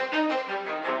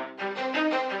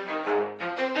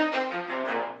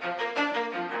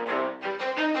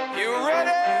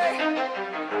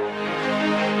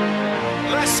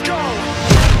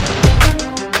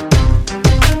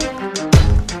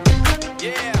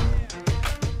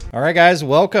All right, guys,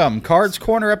 welcome. Cards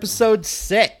Corner episode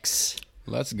 6.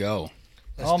 Let's go.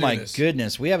 Oh my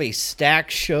goodness, we have a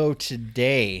stacked show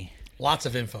today. Lots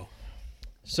of info.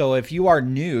 So if you are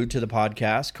new to the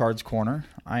podcast, Cards Corner,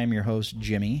 I am your host,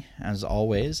 Jimmy. As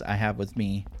always, I have with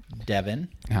me Devin.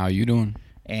 How you doing?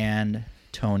 And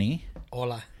Tony.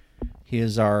 Hola. He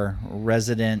is our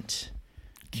resident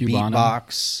Cubano.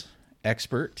 beatbox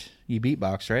expert. You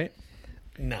beatbox, right?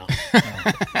 No.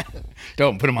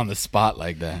 Don't put him on the spot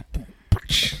like that.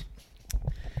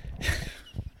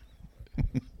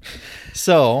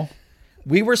 So,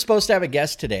 we were supposed to have a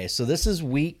guest today. So this is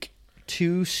week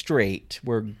 2 straight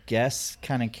where guests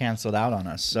kind of canceled out on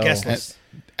us. So Guestless.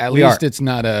 At We least are. it's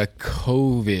not a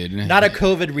COVID. not a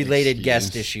COVID-related Excuse.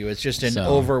 guest issue. It's just an So,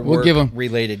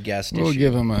 overwork-related guest We'll issue.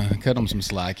 give him cut him some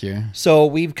slack here. So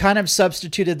we've kind of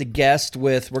substituted the guest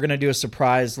with, we're going to do a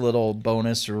surprise little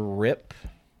bonus rip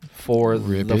for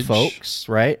the Rippage. folks,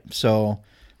 right? So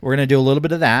we're going to do a little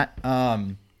bit of that. A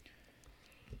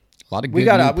lot of good We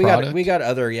got new product. we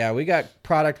got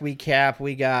product recap.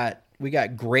 We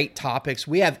got great topics.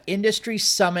 We have Industry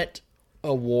Summit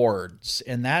Awards,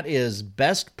 and that is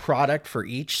best product for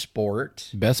each sport,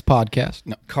 Best podcast.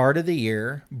 No. card of the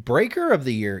year, breaker of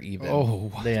the year, even.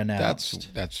 Oh, they announced.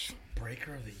 that's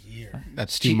Breaker of the year.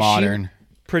 too modern.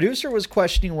 Producer was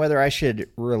questioning whether I should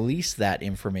release that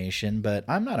information, but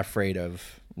I'm not afraid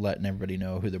of letting everybody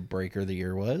know who the breaker of the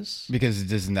year was. Because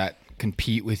doesn't that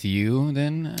compete with you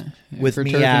then? With for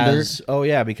me Turf and as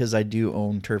Dirt? because I do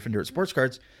own Turf and Dirt sports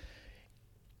cards.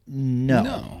 No.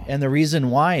 No. And the reason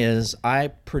why is I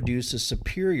produce a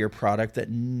superior product that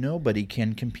nobody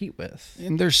can compete with.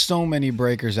 And there's so many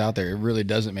breakers out there. It really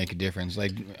doesn't make a difference.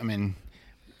 Like, I mean,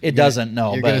 It doesn't,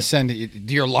 no. you're gonna But, send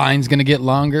it. Your line's gonna get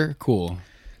longer. Cool.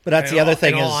 but that's the other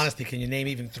thing In all is honesty, can you name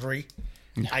even 3?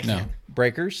 I No. can't.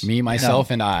 breakers. Me, myself,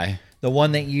 No. and I. The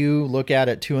one that you look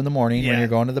at 2 in the morning when Yeah. you're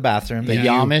going to the bathroom. The that you-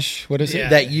 Yamish. What is Yeah. it?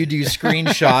 that you do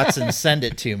screenshots and send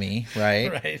it to me,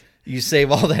 right? Right. You save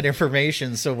all that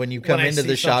information, so when you come When I into see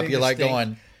the shop, something you're like distinct-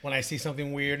 going, When I see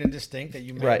something weird and distinct that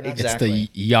you may Right, not- exactly.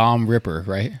 It's the Yam Ripper,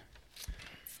 right?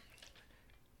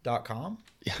 .com?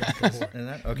 Isn't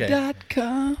that? Okay.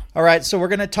 .com. All right, so we're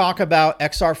going to talk about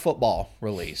XR football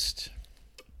released.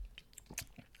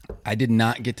 I did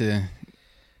not get to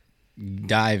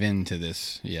dive into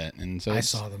this yet, and so I it's-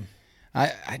 saw them.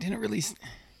 I didn't really.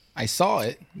 I saw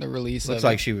it, the release. Looks of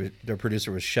like it. the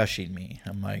producer was shushing me.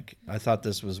 I'm like, I thought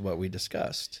this was what we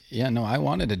discussed. Yeah, no, I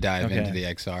wanted to dive Okay. into the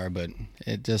XR, but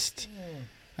it just.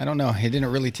 I don't know. It didn't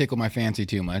really tickle my fancy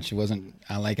too much. It wasn't.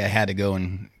 I had to go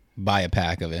and buy a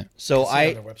pack of it. So See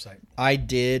it on their website. I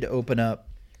did open up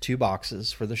 2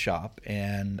 boxes for the shop,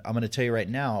 and I'm going to tell you right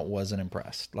now, I wasn't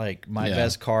impressed. Like, my Yeah.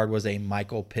 best card was a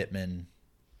Michael Pittman,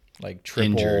 like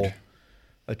Injured.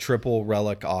 a triple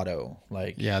relic auto.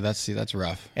 Like, Yeah, that's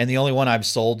rough. and the only one I've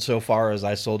sold so far is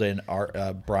I sold an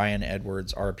Brian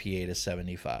Edwards RPA to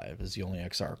 75 is the only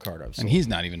XR card I've sold. And he's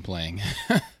not even playing.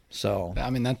 So I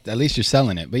mean, at least you're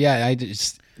selling it. But yeah, it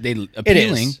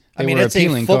appealing. is. They I mean, were it's a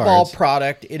appealing football cards.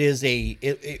 product. It is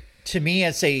to me,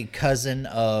 it's a cousin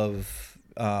of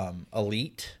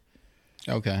Elite.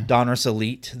 Okay. Donruss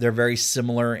Elite. They're very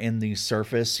similar in the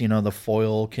surface. You know, the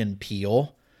foil can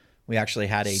peel. We actually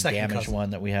had a Second damaged cousin. one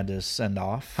that we had to send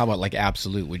off. How about like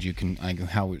Absolute?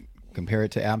 How would compare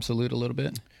it to Absolute a little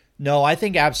bit? No, I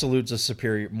think Absolute's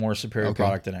a more superior Okay.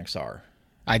 product than XR.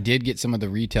 I did get some of the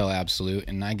retail Absolute,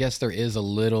 and I guess there is a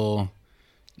little.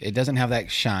 It doesn't have that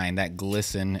shine, that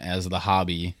glisten as the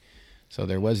hobby. So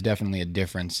there was definitely a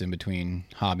difference in between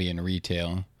hobby and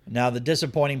retail. Now, the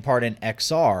disappointing part in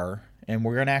XR, and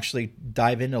we're going to actually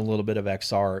dive into a little bit of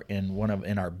XR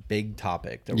in our big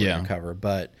topic that we're Yeah. going to cover.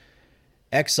 But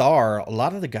XR, a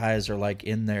lot of the guys are like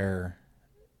in their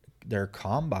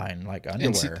combine like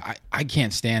And see, underwear, I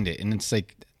can't stand it, and it's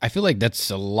like I feel like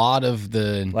that's a lot of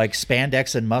the like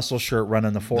spandex and muscle shirt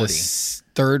running the 40.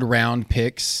 third round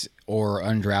picks or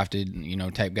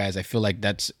undrafted, type guys. I feel like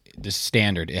that's the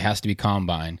standard. It has to be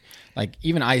combine. Like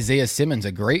even Isaiah Simmons,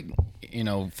 a great,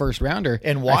 first rounder.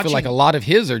 And I feel like watching- a lot of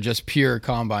his are just pure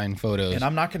combine photos. And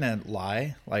I'm not going to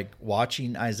lie, like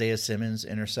watching Isaiah Simmons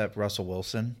intercept Russell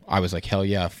Wilson, I was like, hell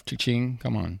yeah, ching,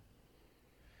 come on.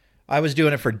 I was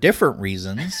doing it for different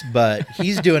reasons, but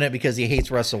he's doing it because he hates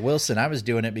Russell Wilson. I was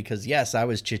doing it because, yes, I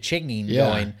was cha-chinging Yeah,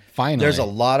 going, finally. there's a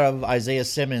lot of Isaiah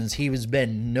Simmons. He was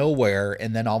been nowhere,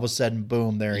 and then all of a sudden,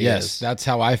 boom, there he Yes, is. that's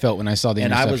how I felt when I saw the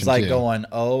And I interception was like too. going,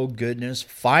 oh, goodness,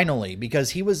 finally, because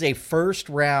he was a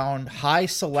first-round high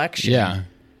selection. Yeah.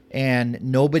 And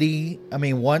nobody,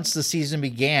 once the season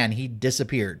began, he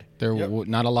disappeared. There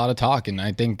not a lot of talk, and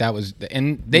I think that was,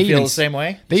 and they You feel even the same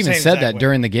way? They even Same said exact that way.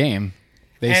 during the game.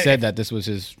 They And said that this was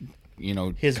his, you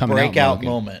know, His coming out breakout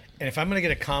moment. moment. And if I'm going to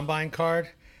get a combine card,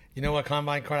 you know what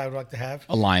combine card I would like to have?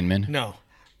 A lineman. No.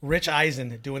 Rich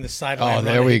Eisen doing the sideline Oh, run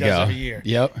there that we he does go. every year.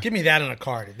 Yep. Give me that on a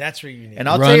card. That's what you need. And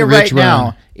I'll Run, tell you Rich, right now,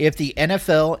 run. if the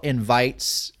NFL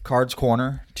invites Cards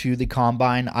Corner to the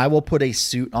combine, I will put a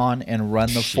suit on and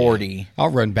run the 40. I'll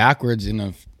run backwards in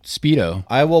a Speedo.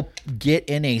 I will get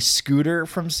in a scooter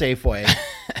from Safeway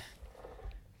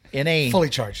in a Fully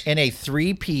charged. in a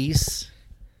 3-piece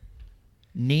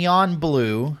neon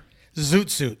blue Zoot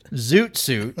suit. zoot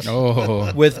suit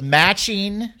Oh, with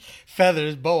matching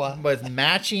Feathers, boa.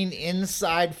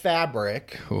 inside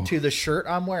fabric Cool. to the shirt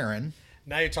I'm wearing.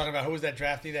 Now you're talking about who was that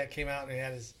drafty that came out and he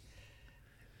had his...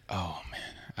 oh man,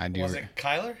 I do. Was it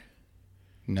Kyler?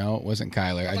 No, it wasn't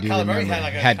Kyler. I thought do Kyler Murray remember. had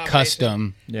like a had combination.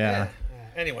 custom. Yeah.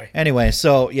 Anyway.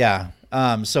 So yeah.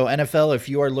 So NFL, if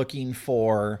you are looking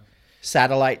for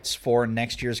satellites for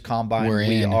next year's combine, We're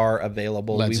we in. are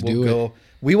available. Let's we will do go. it.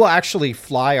 We will actually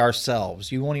fly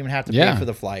ourselves. You won't even have to Yeah. pay for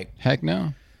the flight. Heck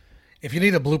no. If you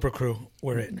need a blooper crew,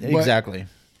 we're in. Exactly.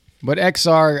 But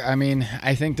XR, I mean,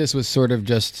 I think this was sort of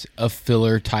just a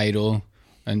filler title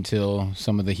until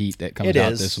some of the heat that comes It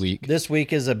out is. this week. This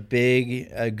week is a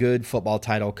good football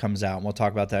title comes out, and we'll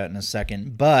talk about that in a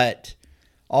second. But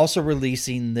also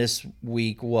releasing this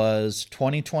week was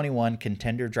 2021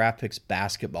 Contender Draft Picks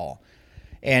Basketball.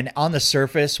 And on the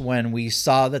surface, when we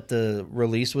saw that the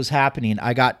release was happening,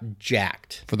 I got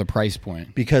jacked For the price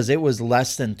point. because it was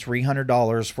less than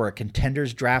 $300 for a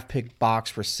Contenders Draft Pick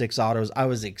box for 6 autos. I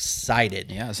was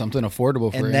excited. Yeah, something affordable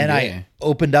for And then NBA. I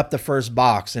opened up the first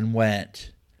box and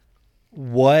went,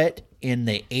 what in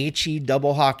the HE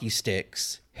double hockey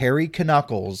sticks, Harry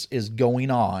Knuckles, is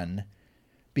going on?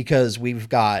 Because we've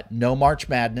got no March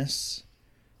Madness,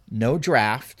 no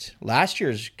draft. Last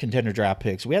year's Contender Draft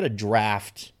Picks, we had a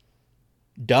draft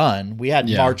done. We had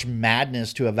Yeah. March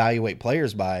Madness to evaluate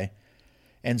players by.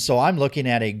 And so I'm looking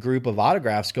at a group of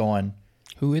autographs going,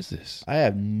 Who is this? I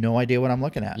have no idea what I'm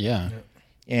looking at. Yeah.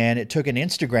 And it took an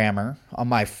Instagrammer on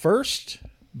my first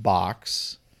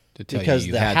box To tell because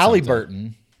you the had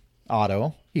Halliburton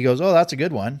auto, he goes, oh, that's a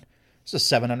good one. It's a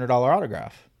 $700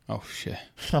 autograph. something. Oh, shit.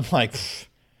 I'm like,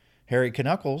 Harry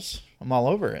Knuckles, I'm all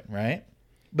over it, right?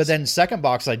 But then second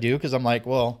box I do because I'm like,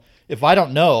 well, if I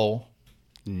don't know,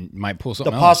 Might pull the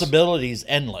something else. possibility's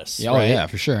endless. Yeah, right? Oh, yeah,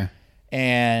 for sure.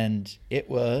 And it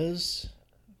was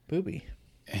Booby.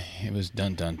 It was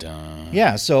dun dun dun.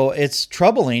 Yeah, so it's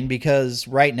troubling because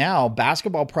right now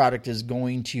basketball product is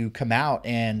going to come out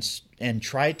and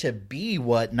try to be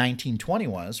what 1920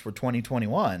 was for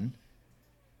 2021.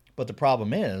 But the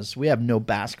problem is we have no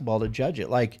basketball to judge it.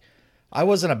 Like, I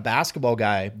wasn't a basketball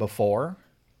guy before,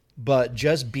 but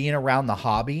just being around the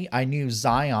hobby, I knew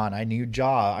Zion, I knew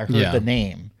Ja, I heard Yeah. the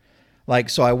name. Like,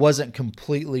 so I wasn't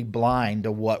completely blind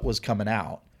to what was coming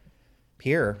out.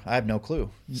 Here, I have no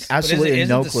clue. Absolutely isn't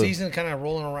no the clue. season kind of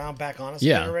rolling around back on us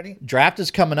Yeah. again already? Draft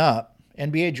is coming up.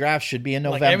 NBA draft should be in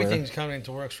Like November. everything's coming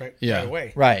into works right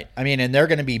away. Right. I mean, and they're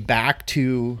going to be back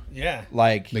to Yeah.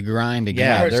 like The grind Yeah,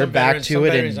 again. they're some back veterans, to some it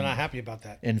veterans in- are not happy about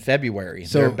that. in February.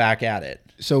 So- They're back at it.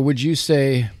 So would you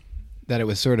say that it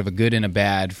was sort of a good and a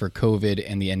bad for COVID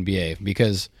and the NBA?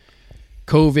 Because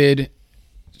COVID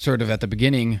sort of at the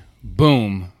beginning,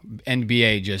 boom,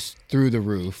 NBA just through the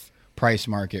roof, price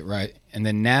market, right? And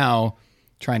then now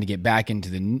trying to get back into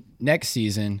the next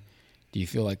season, do you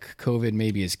feel like COVID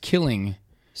maybe is killing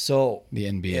So the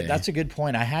NBA? yeah, that's a good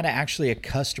point. I had actually a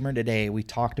customer today. We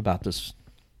talked about this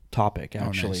topic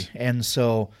actually. nice. And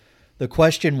so the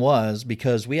question was,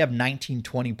 because we have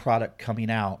 1920 product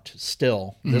coming out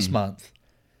still this month.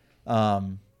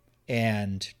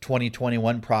 And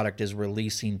 2021 product is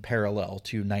releasing parallel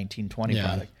to 1920 Yeah.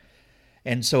 product.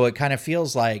 And so it kind of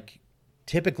feels like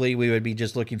typically we would be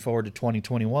just looking forward to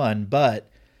 2021, but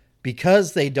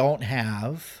because they don't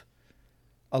have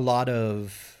a lot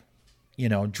of,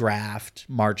 draft,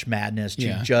 March Madness to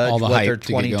Yeah, all judge the what hype their to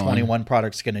get going. 2021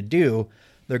 product's going to do,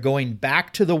 they're going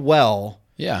back to the well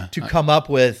Yeah. to come up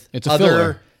with It's a other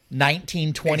filler.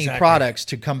 1920 Exactly. products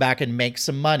to come back and make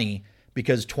some money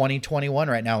because 2021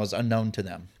 right now is unknown to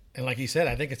them. And like you said,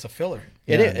 I think it's a filler.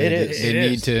 It is. They It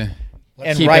need is. to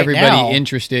And keep right everybody now-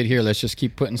 interested here. Let's just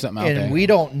keep putting something out there. And we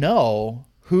don't know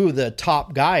who the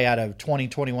top guy out of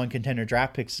 2021 contender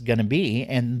draft picks is going to be,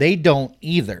 and they don't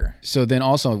either. So then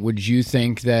also, would you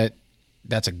think that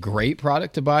that's a great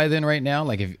product to buy then right now?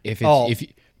 Like if it's, Oh,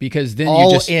 because then All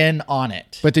you just, in on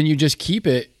it. but then you just keep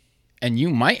it and you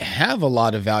might have a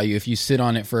lot of value if you sit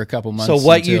on it for a couple months. So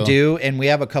what you until- do, and we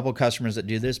have a couple customers that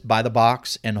do this, buy the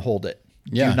box and hold it.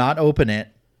 Yeah. Do not open it.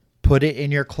 Put it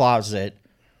in your closet.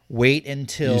 Wait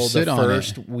until You the sit on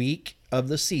first it. week of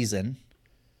the season.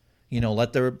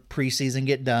 let the preseason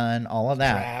get done, all of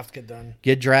that. Draft get done.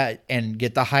 Get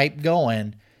the hype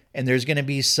going. And there's going to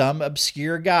be some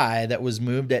obscure guy that was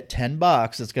moved at $10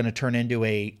 that's going to turn into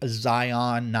a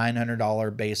Zion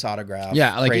 $900 base autograph.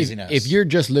 Yeah, like craziness. if you're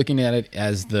just looking at it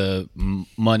as the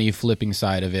money flipping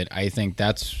side of it, I think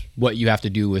that's what you have to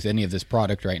do with any of this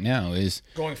product right now is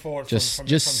Going forward just from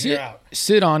here out.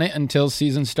 sit on it until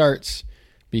season starts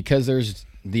because there's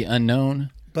the unknown.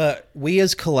 But we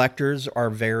as collectors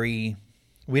we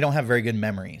don't have very good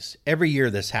memories. Every year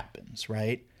this happens,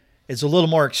 right? It's a little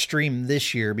more extreme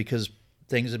this year because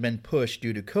things have been pushed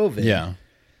due to COVID. Yeah.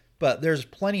 But there's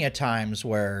plenty of times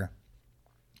where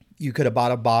you could have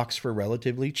bought a box for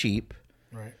relatively cheap,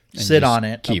 Right. sit on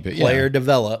it, keep it, player yeah.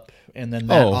 develop, and then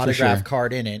that Oh, for autograph sure.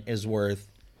 card in it is worth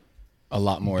A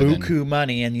lot more buku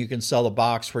money, and you can sell the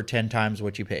box for 10 times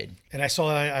what you paid. And I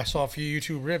saw a few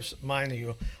YouTube rips, mind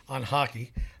you, on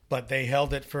hockey, but they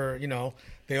held it for,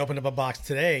 they opened up a box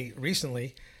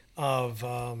recently of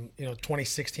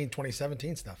 2016,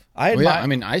 2017 stuff. I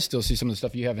I still see some of the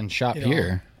stuff you have in shop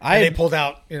here. They pulled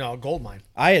out, a gold mine.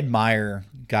 I admire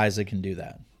guys that can do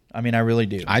that. I mean, I really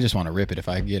do. I just want to rip it if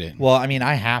I get it. Well, I mean,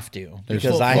 I have to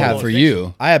because full- I full have for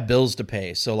you. I have bills to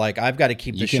pay. So like I've got to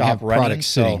keep the You can shop have running. products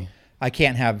So sitting. I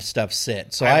can't have stuff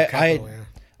sit. So I I have capital, yeah.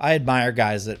 I admire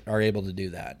guys that are able to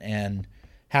do that, and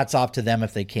hats off to them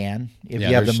if they can. If Yeah,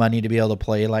 you have the there's- money to be able to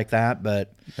play like that,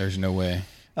 but There's no way.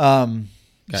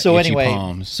 Got so itchy anyway,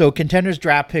 palms. so contenders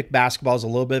draft pick basketball is a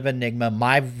little bit of an enigma.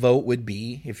 My vote would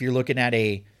be if you're looking at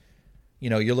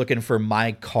you're looking for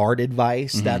my card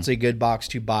advice. Mm-hmm. That's a good box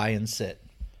to buy and sit.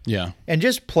 Yeah. And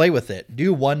just play with it.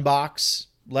 Do one box,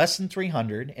 less than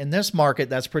 300. In this market,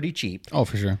 that's pretty cheap. Oh,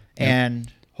 for sure.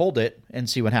 And hold it and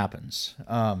see what happens.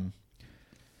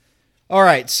 All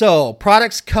right, so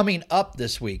products coming up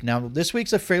this week. Now, this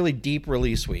week's a fairly deep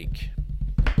release week.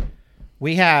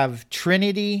 We have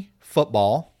Trinity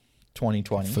Football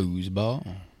 2020,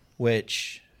 Foosball.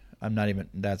 which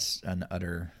that's an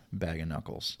utter bag of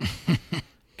knuckles.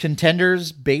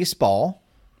 Contenders Baseball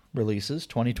releases,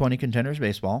 2020 Contenders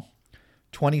Baseball.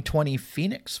 2020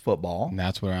 Phoenix Football. And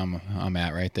that's where I'm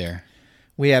at right there.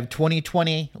 We have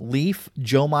 2020 Leaf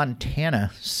Joe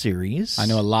Montana series. I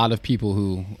know a lot of people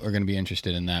who are going to be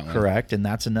interested in that one. Correct, and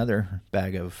that's another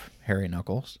bag of hairy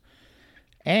knuckles.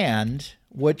 And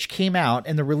which came out,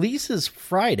 and the release is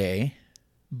Friday,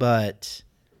 but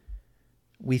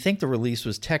we think the release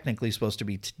was technically supposed to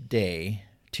be today,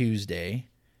 Tuesday,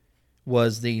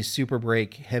 was the Super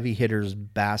Break Heavy Hitters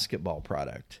basketball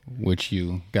product. Which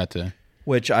you got to...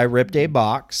 Which I ripped a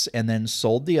box and then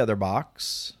sold the other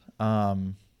box.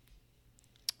 Don't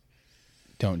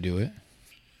do it.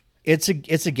 It's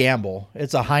a gamble.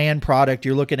 It's a high-end product.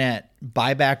 You're looking at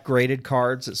buyback graded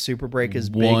cards that Super Break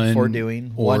is big for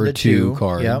doing. Or 1 to 2 2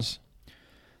 cards.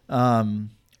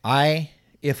 Yep.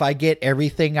 If I get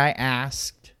everything I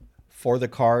asked for the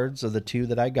cards of the 2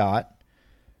 that I got,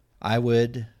 I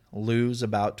would lose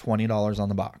about $20 on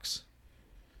the box.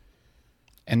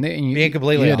 And then you, Being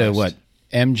completely you had a honest. what?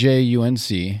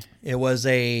 MJUNC. It was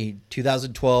a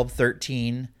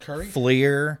 2012-13 Curry?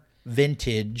 Fleer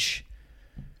vintage.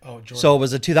 Oh, Jordan. So it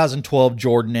was a 2012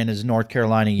 Jordan in his North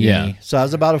Carolina uni. Yeah. So that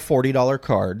was about a $40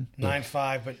 card.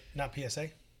 9.5, but not PSA.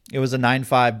 It was a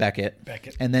 9.5 Beckett.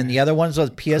 Beckett. And then the other ones was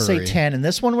PSA Curry. 10. And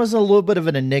this one was a little bit of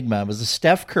an enigma. It was a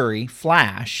Steph Curry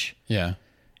Flash. Yeah.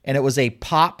 And it was a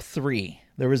Pop 3.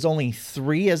 There was only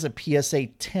 3 as a PSA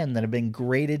 10 that have been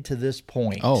graded to this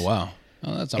point. Oh, wow.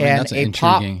 Oh, that's And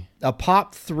intriguing. a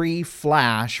Pop 3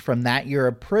 Flash from that year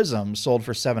of Prism sold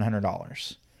for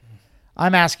 $700.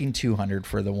 I'm asking $200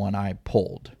 for the one I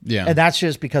pulled. Yeah. And that's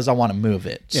just because I want to move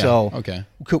it. Yeah, So okay.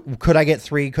 Could I get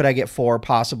 3? Could I get 4?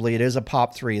 Possibly. It is a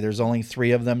Pop 3. There's only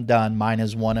 3 of them done. Mine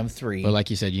is 1 of 3. But like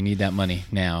you said, you need that money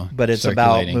now. But it's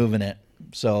about circulating. moving it.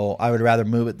 So I would rather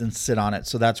move it than sit on it.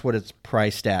 So that's what it's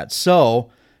priced at.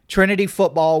 So Trinity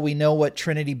Football, we know what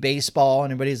Trinity Baseball,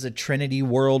 anybody's a Trinity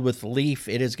World with Leaf,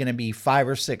 it is going to be 5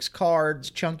 or 6 cards,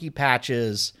 chunky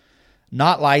patches,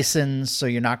 not licensed, so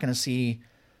you're not going to see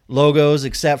logos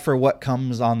except for what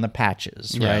comes on the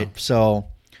patches, right? Yeah. So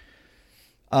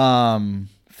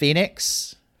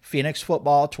Phoenix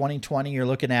Football 2020, you're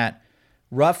looking at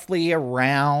roughly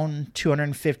around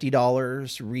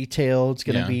 $250 retail. It's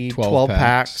going to be 12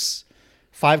 packs,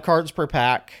 5 cards per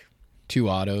pack. 2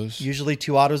 autos. Usually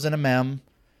 2 autos and a mem.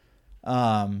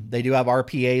 They do have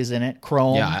RPAs in it.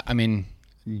 Chrome. Yeah, I mean,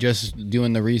 just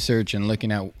doing the research and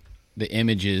looking at the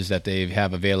images that they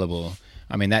have available.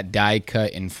 I mean, that die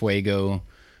cut in Fuego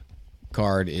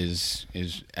card is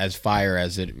as fire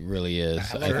as it really is.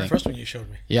 I like the first one you showed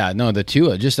me. Yeah, no, the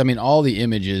Tua. Just, I mean, all the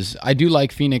images. I do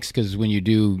like Phoenix because when you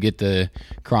do get the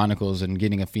Chronicles and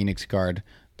getting a Phoenix card,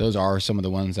 those are some of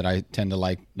the ones that I tend to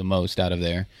like the most out of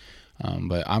there.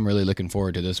 But I'm really looking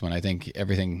forward to this one. I think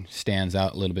everything stands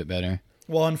out a little bit better.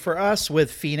 Well, and for us with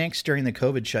Phoenix during the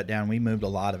COVID shutdown, we moved a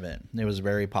lot of it. It was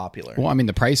very popular. Well, I mean,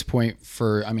 the price point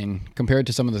compared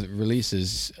to some of the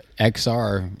releases,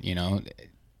 XR,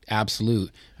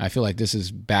 absolute. I feel like this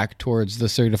is back towards the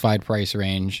certified price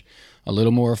range, a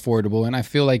little more affordable, and I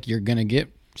feel like you're going to get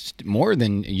more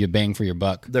than you bang for your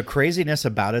buck. The craziness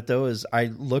about it, though, is I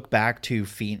look back to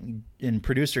and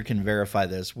producer can verify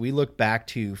this. We look back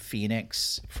to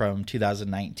Phoenix from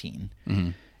 2019. Mm-hmm.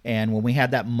 And when we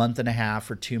had that month and a half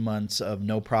or 2 months of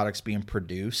no products being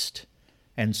produced,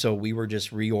 and so we were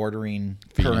just reordering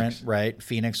current, right?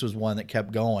 Phoenix was one that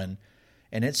kept going.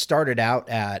 And it started out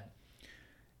at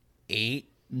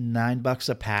 $8-9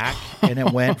 a pack. And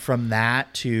it went from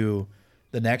that to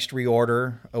the next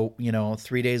reorder,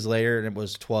 3 days later, and it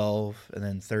was 12, and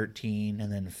then 13,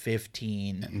 and then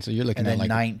 15. And so you're looking at like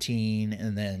 19,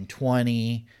 and then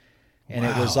 20. And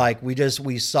wow. It was like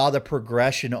we saw the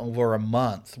progression over a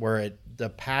month where the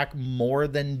pack more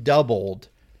than doubled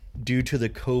due to the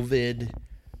COVID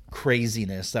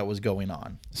craziness that was going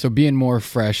on. So being more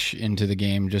fresh into the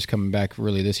game, just coming back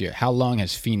really this year, how long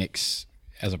has Phoenix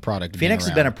as a product Phoenix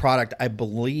has been a product, I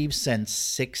believe, since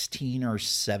 16 or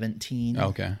 17.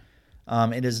 Okay.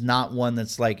 It is not one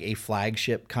that's like a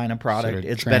flagship kind of product. Sort of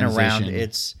it's been around.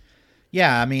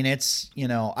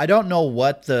 I don't know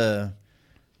what the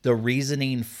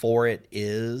reasoning for it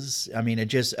is. I mean, it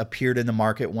just appeared in the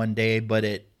market one day, but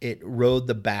it rode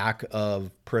the back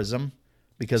of Prism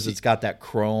because it's got that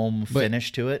chrome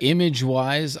finish to it.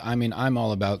 Image-wise, I mean, I'm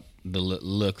all about the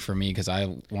look for me because I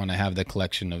want to have the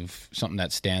collection of something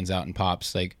that stands out and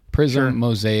pops. Like Prism, sure.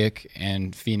 Mosaic,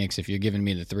 and Phoenix. If you're giving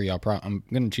me the three, I'm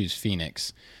going to choose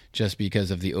Phoenix just because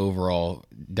of the overall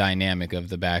dynamic of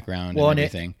the background and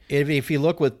everything. If you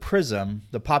look with Prism,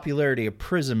 the popularity of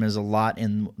Prism is a lot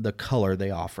in the color they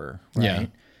offer, right? Yeah,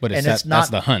 but that's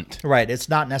the hunt. Right, it's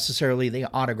not necessarily the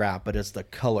autograph, but it's the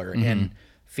color. Mm-hmm. And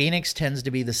Phoenix tends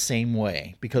to be the same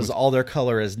way because all their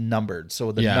color is numbered.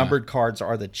 So the numbered cards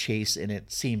are the chase, and it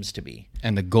seems to be.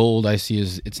 And the gold I see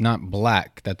it's not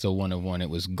black. That's a 1 of 1. It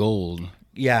was gold.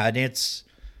 Yeah, and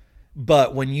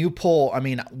but when you pull, I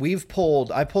mean,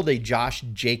 I pulled a Josh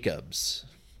Jacobs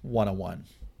 101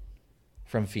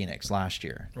 from Phoenix last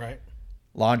year. Right.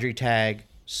 Laundry tag,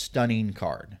 stunning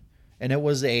card. And it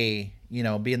was being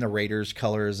the Raiders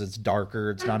colors, it's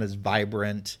darker, it's not as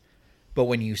vibrant. But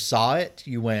when you saw it,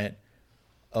 you went,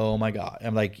 oh my God.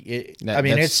 I'm like,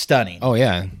 it's stunning. Oh,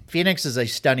 yeah. Phoenix is a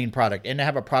stunning product. And to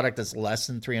have a product that's less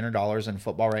than $300 in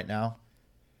football right now,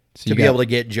 so to be able to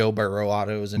get Joe Burrow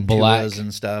autos and Tuas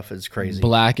and stuff is crazy.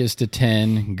 Black is to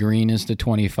 10, green is to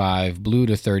 25, blue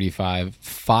to 35,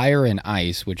 fire and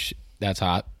ice, which that's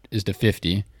hot, is to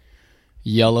 50,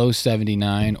 yellow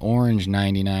 79, orange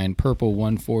 99, purple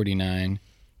 149,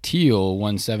 teal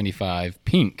 175,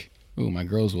 pink, ooh, my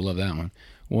girls will love that one,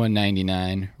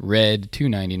 199, red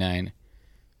 299,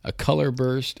 a color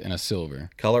burst, and a silver.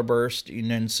 Color burst,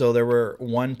 and so there were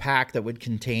one pack that would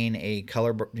contain a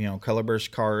color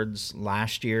burst cards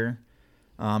last year.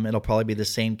 It'll probably be the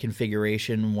same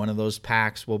configuration. One of those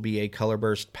packs will be a color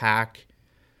burst pack.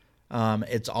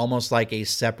 It's almost like a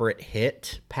separate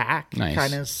hit pack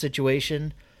kind of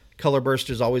situation. Color burst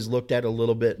is always looked at a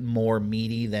little bit more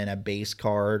meaty than a base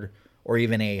card or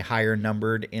even a higher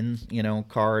numbered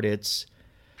card.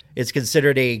 It's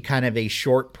considered a kind of a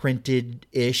short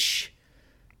printed-ish,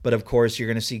 but of course you're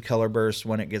going to see Color Burst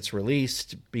when it gets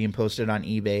released being posted on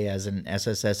eBay as an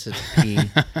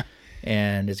SSSP,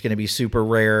 and it's going to be super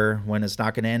rare when it's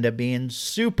not going to end up being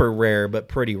super rare, but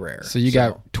pretty rare. So you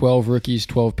got 12 rookies,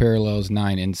 12 parallels,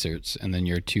 9 inserts, and then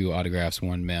your 2 autographs,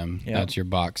 1 mem. Yep. That's your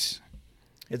box.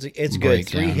 It's good.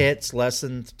 3 hits, less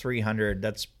than 300.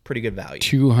 That's pretty good value.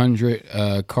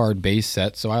 200 card base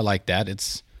set, so I like that.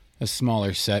 It's a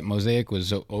smaller set. Mosaic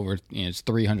was over, it's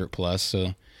 300 plus.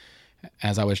 So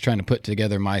as I was trying to put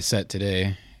together my set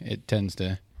today, it tends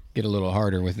to get a little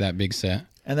harder with that big set.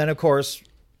 And then, of course,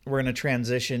 we're going to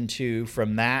transition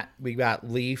from that. We got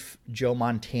Leaf, Joe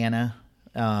Montana.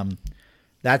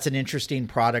 That's an interesting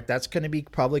product. That's going to be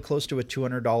probably close to a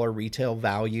 $200 retail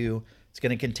value. It's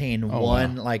going to contain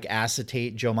one like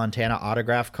acetate Joe Montana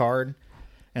autograph card.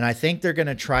 And I think they're going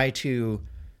to try to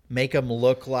make them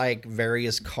look like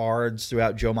various cards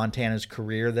throughout Joe Montana's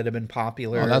career that have been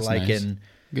popular. Oh, that's like nice. in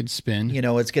good spin.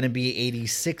 It's going to be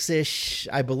 86-ish.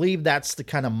 I believe that's the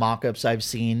kind of mock-ups I've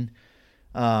seen.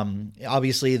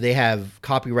 Obviously, they have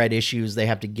copyright issues they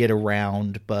have to get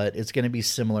around, but it's going to be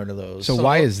similar to those. So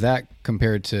why is that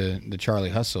compared to the Charlie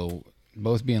Hustle,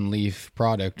 both being Leaf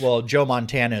product? Well, Joe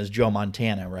Montana is Joe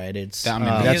Montana, right? It's I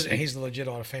mean, He's the legit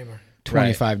Hall of Famer.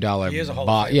 $25 He is a Hall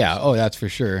of Famer, Yeah, so- oh, that's for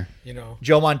sure. You know,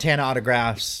 Joe Montana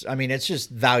autographs. I mean, it's just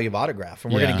value of autograph,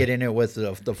 and we're going Yeah. to get into it with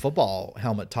the football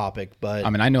helmet topic. But I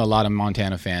mean, I know a lot of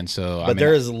Montana fans, so but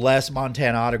there is less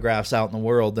Montana autographs out in the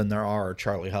world than there are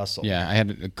Charlie Hustle. Yeah, I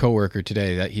had a coworker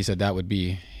today that he said that would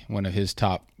be one of his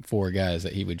top 4 guys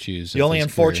that he would choose. The only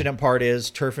unfortunate part is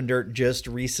Turf and Dirt just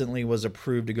recently was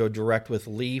approved to go direct with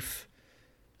Leaf.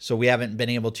 So we haven't been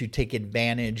able to take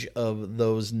advantage of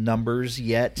those numbers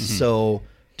yet. Mm-hmm. So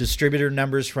distributor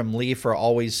numbers from Leaf are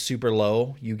always super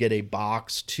low. You get a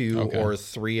box, 2 or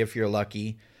 3 if you're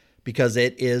lucky, because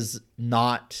it is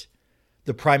not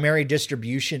the primary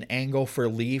distribution angle for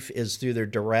Leaf is through their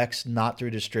directs, not through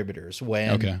distributors.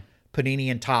 When Panini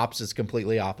and Topps is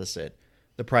completely opposite.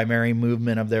 The primary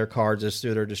movement of their cards is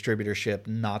through their distributorship,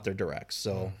 not their directs.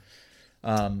 So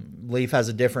Leaf has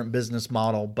a different business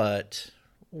model, but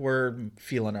we're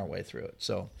feeling our way through it.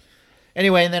 So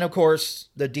anyway, and then, of course,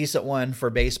 the decent one for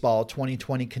baseball,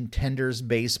 2020 Contenders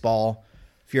Baseball.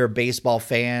 If you're a baseball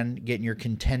fan, getting your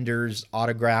Contenders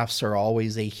autographs are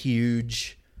always a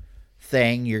huge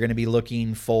thing. You're going to be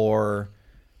looking for,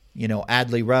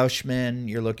 Adley Rutschman.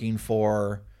 You're looking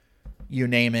for, you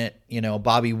name it,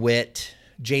 Bobby Witt,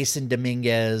 Jason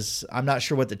Dominguez. I'm not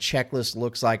sure what the checklist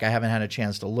looks like. I haven't had a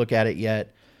chance to look at it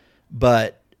yet.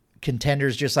 But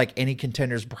Contenders, just like any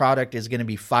Contenders product, is going to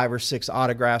be 5 or 6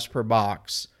 autographs per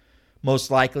box.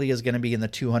 Most likely is going to be in the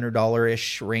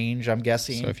 $200-ish range, I'm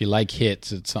guessing. So if you like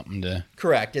hits, it's something to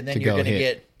correct, and then you're going to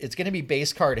hit. it's going to be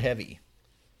base card heavy.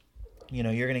 You're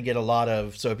going to get a lot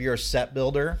of. So if you're a set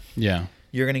builder, Yeah.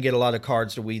 you're going to get a lot of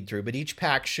cards to weed through. But each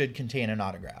pack should contain an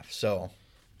autograph. So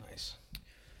nice.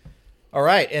 all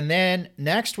right, and then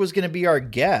next was going to be our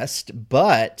guest,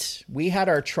 but we had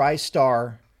our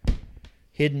TriStar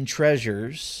Hidden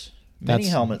Treasures mini That's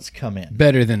helmets come in.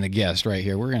 Better than the guest right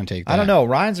here. We're going to take that. I don't know.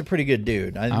 Ryan's a pretty good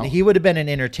dude. He would have been an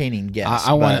entertaining guest.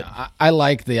 I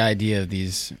like the idea of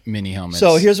these mini helmets.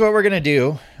 So here's what we're going to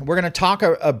do. We're going to talk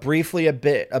briefly a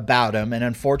bit about them, and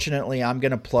unfortunately, I'm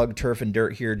going to plug Turf and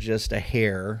Dirt here just a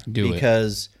hair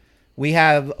because we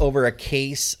have over a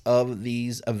case of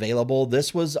these available.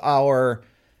 This was our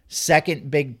second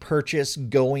big purchase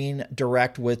going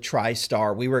direct with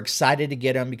TriStar. We were excited to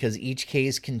get them because each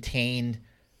case contained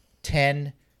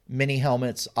 10 mini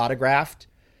helmets autographed.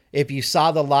 If you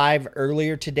saw the live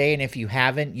earlier today, and if you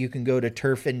haven't, you can go to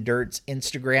Turf and Dirt's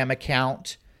Instagram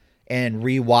account and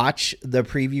rewatch the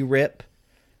preview rip.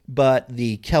 But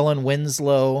the Kellen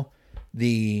Winslow,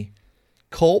 the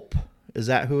Culp, is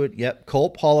that who it? Yep,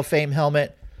 Culp Hall of Fame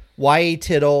helmet, Y.A.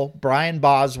 Tittle, Brian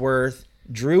Bosworth,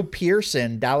 Drew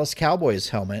Pearson, Dallas Cowboys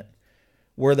helmet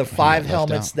were the 5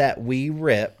 helmets that we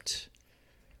ripped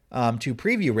to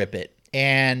preview rip it.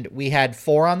 And we had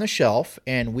 4 on the shelf,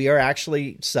 and we are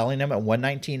actually selling them at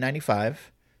 $119.95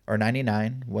 or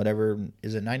 $99, whatever.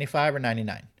 Is it $95 or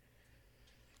 $99?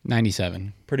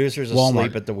 $97. Producer's Walmart.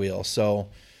 asleep at the wheel, so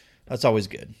that's always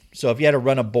good. So if you had to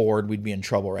run a board, we'd be in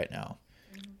trouble right now.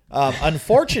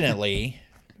 Unfortunately,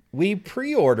 we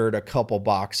pre-ordered a couple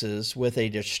boxes with a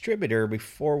distributor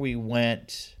before we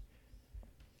went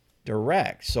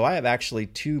direct. So I have actually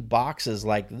 2 boxes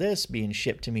like this being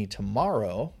shipped to me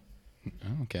tomorrow.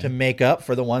 Okay. To make up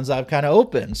for the ones I've kind of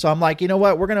opened. So I'm like, you know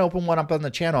what? We're going to open one up on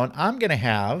the channel, and I'm going to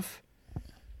have...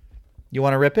 You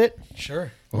want to rip it?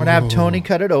 Sure. We're going to have Tony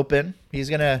cut it open. He's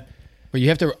going to... But you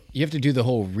have to do the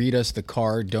whole read us the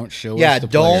card, don't show Yeah, us the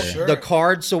don't... player. Sure. The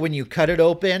card, so when you cut it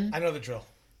open, I know the drill.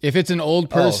 If it's an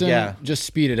old person, yeah. just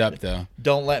speed it up though.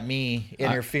 don't let me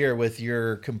interfere with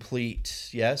your complete...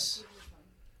 Yes?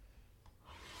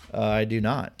 I do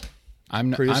not.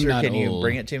 I'm Producer, not can old. you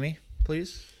bring it to me,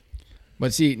 please?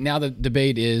 But see, now the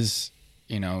debate is,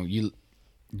 you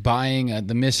buying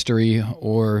the mystery,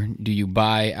 or do you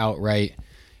buy outright,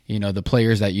 the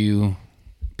players that you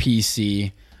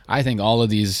PC. I think all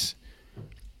of these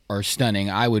are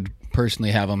stunning. I would personally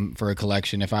have them for a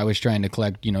collection. If I was trying to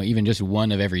collect, even just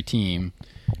one of every team,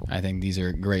 I think these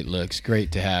are great looks,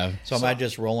 great to have. So am I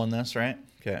just rolling this, right?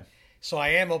 Okay. So I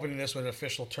am opening this with an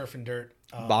official Turf and Dirt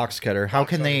Box cutter. How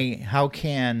can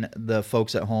the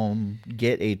folks at home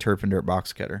get a Turf and Dirt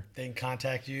box cutter? They can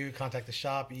contact you, contact the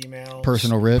shop, email.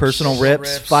 Personal rips. Personal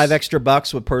rips, rips. $5 extra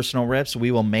with personal rips. We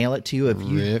will mail it to you. If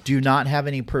you Ripped. do not have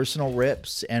any personal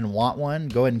rips and want one,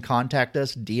 go ahead and contact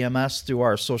us, DM us through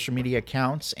our social media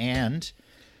accounts, and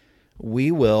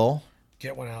we will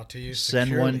Get one out to you. send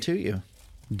securely. one to you.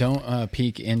 Don't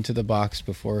peek into the box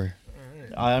before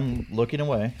I'm looking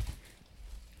away.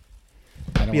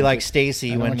 I don't Be want like your- Stacy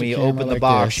I don't when want we your camera opened the like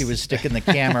box. this. She was sticking the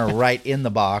camera right in the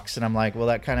box, and I'm like, well,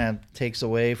 that kind of takes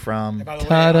away from. By the way,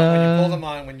 Ta-da. when you pulled them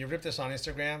on, when you ripped this on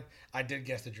Instagram, I did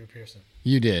guess the Drew Pearson.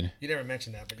 You did. You never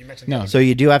mentioned that, but you mentioned No. the other So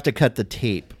you do have to cut the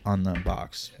tape on the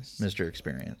box, Mr.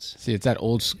 Experience. See, it's that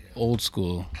old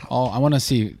school. I want to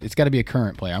see. It's got to be a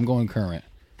current player. I'm going current.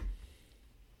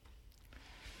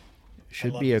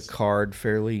 Should love be a this. card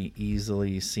fairly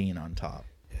easily seen on top.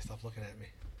 Yeah, stop looking at me.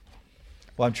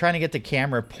 Well, I'm trying to get the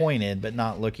camera pointed, but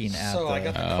not looking at So the. I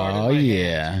got the card Oh in my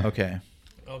yeah. hand. Okay,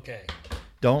 Okay.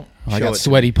 don't. Oh, I show got it.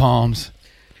 sweaty palms.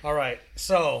 All right.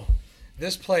 So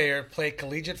this player played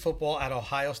collegiate football at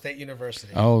Ohio State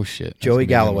University. Oh shit. That's Joey a big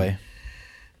one. Galloway,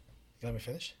 Let me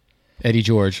finish. Eddie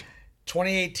George.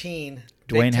 2018 Dwayne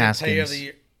Big Ten Player Haskins. of the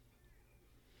Year.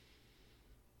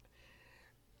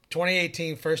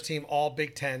 2018 first team All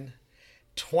Big Ten.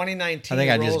 2019 I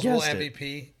think I just Rose Bowl guessed it.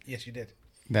 MVP. Yes, you did.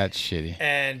 That's shitty.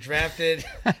 And drafted.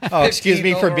 Oh, excuse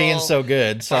me 15th for being overall so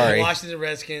good. by the Sorry, Washington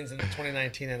Redskins in the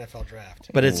 2019 NFL Draft.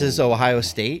 but it says Ohio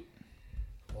State.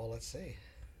 Well, let's see.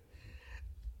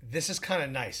 This is kind of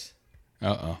nice.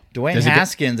 Uh-oh. Dwayne Does it got-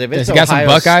 Haskins. If does it's it got some Ohio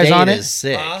Buckeyes State, on it? is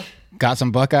sick. Got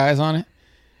some Buckeyes on it?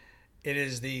 It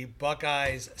is the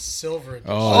Buckeyes Silver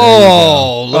Edition.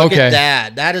 Oh, look Okay. at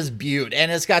that. That is beaut.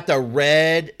 And it's got the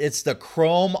red, it's the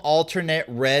chrome alternate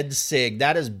red SIG.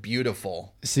 That is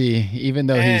beautiful. See, even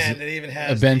though And he's it even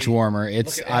has a bench the- warmer, look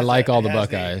it's at- it I has like the- all it the has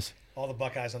Buckeyes. all the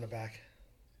Buckeyes on the back.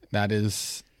 That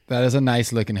is a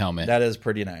nice looking helmet. That is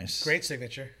pretty nice. Great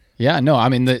signature. Yeah, no, I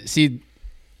mean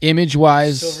image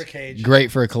wise, Silver cage.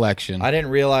 great for a collection. I didn't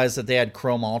realize that they had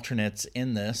chrome alternates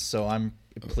in this, so I'm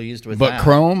pleased with But that.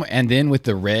 chrome and then with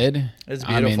the red, It's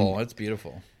I mean, beautiful. It's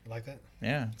beautiful. You like that?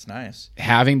 Yeah, it's nice.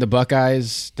 having the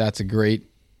Buckeyes, that's a great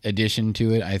addition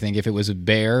to it. I think if it was a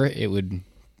bear, it would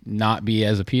not be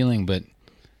as appealing, but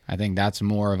I think that's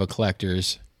more of a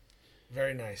collector's.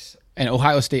 Very nice. And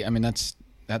Ohio State, I mean, that's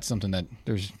something that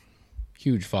there's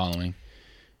huge following,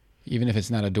 even if it's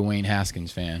not a Dwayne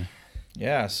Haskins fan.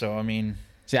 Yeah, so I mean,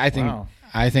 See, I Wow.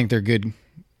 think they're good,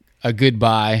 a good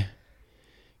buy.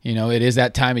 You know, it is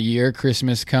that time of year,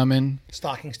 Christmas coming.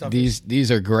 Stocking stuff.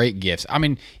 These are great gifts. I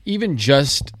mean, even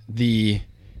just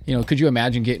could you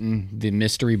imagine getting the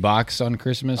mystery box on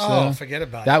Christmas? Oh, forget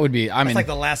about it. That would be. I That's mean, like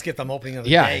the last gift I'm opening of the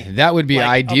yeah, day. that would be Like,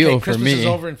 ideal okay, for Christmas me. is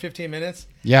over in 15 minutes.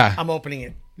 Yeah, I'm opening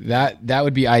it. that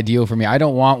would be ideal for me. I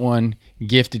don't want one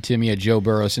gifted to me at Joe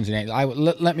Burrow, Cincinnati.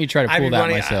 Let me try to pull that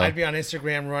myself. I'd be on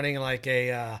Instagram running like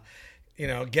a,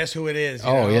 guess who it is. you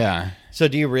Oh know? yeah, so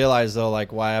do you realize though,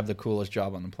 like, why I have the coolest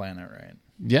job on the planet, right?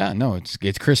 yeah. No,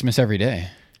 it's Christmas every day.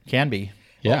 Can be.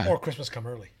 Yeah, Or Christmas come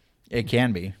early. It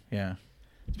can be, yeah.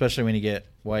 Especially when you get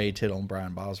Y.A. Tittle and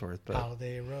Brian Bosworth. But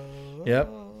Holiday Road. Yep.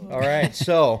 All right.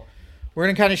 So we're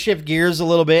going to kind of shift gears a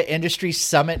little bit. Industry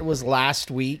Summit was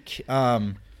last week.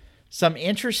 Some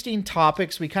interesting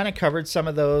topics. We kind of covered some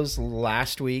of those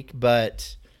last week,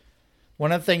 but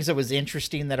one of the things that was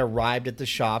interesting that arrived at the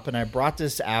shop, and I brought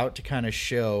this out to kind of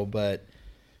show, but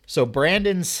so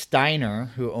Brandon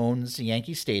Steiner, who owns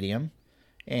Yankee Stadium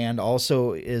and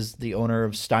also is the owner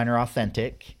of Steiner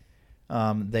Authentic,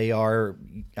 they are,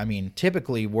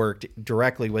 typically worked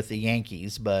directly with the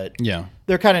Yankees, but yeah.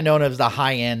 they're kind of known as the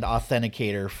high-end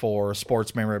authenticator for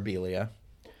sports memorabilia.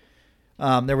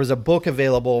 There was a book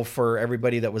available for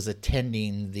everybody that was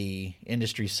attending the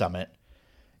industry summit,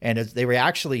 and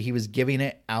he was giving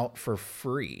it out for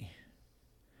free.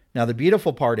 Now, the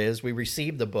beautiful part is we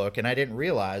received the book, and I didn't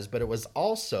realize, but it was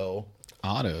also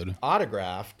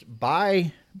autographed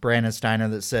by Brandon Steiner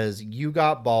that says, "You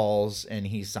got balls," and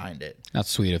he signed it. That's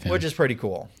sweet of him. Which is pretty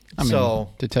cool. I mean,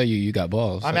 to tell you got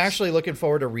balls. I'm that's- actually looking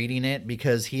forward to reading it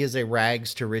because he is a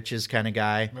rags to riches kind of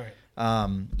guy.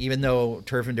 Right. Even though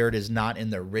Turf and Dirt is not in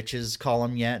the riches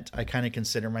column yet, I kind of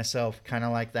consider myself kind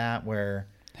of like that, where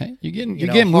Hey,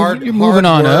 you're hard moving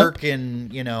on up. work,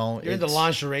 and You're in the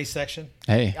lingerie section.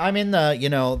 Hey, I'm in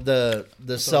the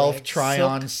self try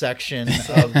on section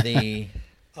of the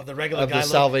Of the regular of guy the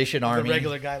look. Salvation Of Army. The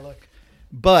regular guy look.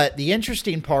 But the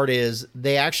interesting part is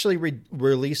they actually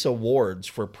release awards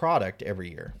for product every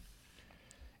year.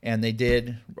 And they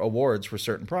did awards for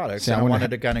certain products. See, and I I wonder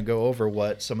wanted to kind of go over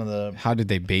what some of the... how did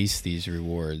they base these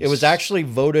rewards? It was actually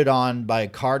voted on by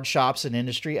card shops and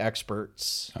industry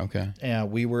experts. okay.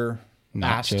 And we were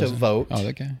Not asked to chosen? vote. Oh,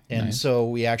 okay. And Nice. so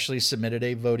we actually submitted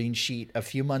a voting sheet a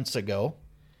few months ago.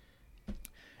 It's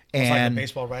like the And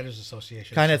Baseball Writers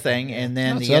Association. kind of thing. And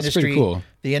then So that's pretty cool.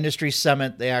 the industry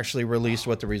summit, they actually released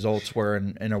what the results were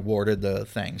and awarded the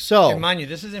thing. So And mind you,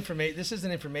 this is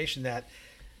information that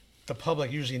the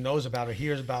public usually knows about or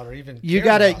hears about or even you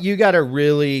gotta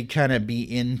really kind of be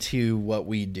into what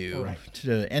we do.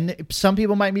 Right. And some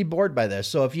people might be bored by this.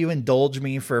 So if you indulge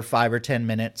me for 5 or 10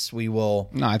 minutes, we will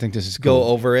No, I think this is go cool.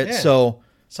 over it. Yeah. So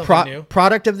Something new.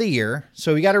 product of the year.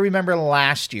 So we got to remember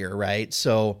last year, right?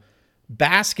 So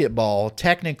basketball,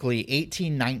 technically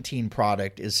 18-19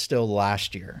 product is still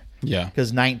last year. Yeah.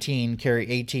 Because 18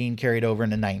 carried over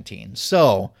into 19.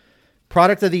 So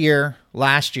product of the year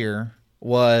last year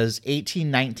was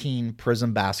 18-19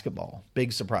 Prism basketball.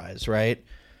 Big surprise, right?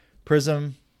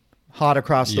 Prism, hot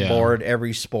across the board,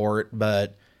 every sport,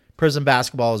 but Prism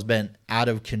basketball has been out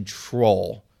of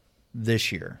control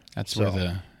this year. That's where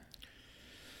the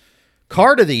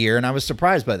Card of the year, and I was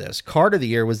surprised by this. Card of the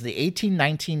year was the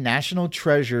 18-19 National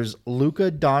Treasures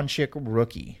Luka Doncic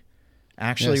rookie.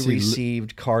 Actually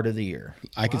received Card of the year.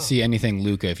 I could see anything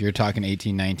Luka. If you're talking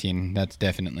 18-19, that's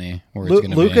definitely where it's going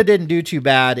to be. Luka didn't do too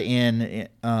bad in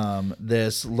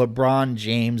this. LeBron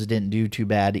James didn't do too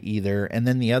bad either. And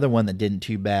then the other one that didn't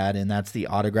too bad, and that's the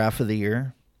autograph of the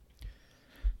year.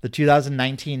 The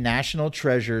 2019 National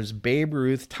Treasures Babe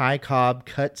Ruth Ty Cobb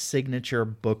cut signature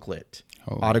booklet.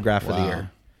 Autograph of the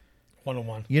year.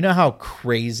 101. You know how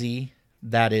crazy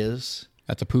that is?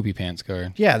 That's a poopy pants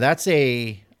card. Yeah, that's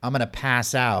I'm going to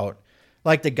pass out.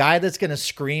 Like the guy that's going to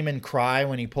scream and cry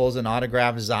when he pulls an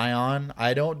autographed Zion.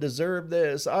 I don't deserve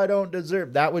this. I don't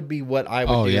deserve. That would be what I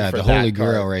would do for that the Holy card.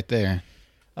 Grail right there.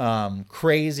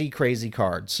 Crazy, crazy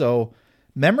card. So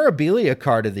memorabilia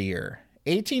card of the year.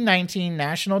 18-19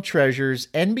 National Treasures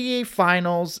NBA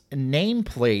Finals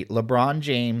nameplate LeBron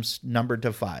James numbered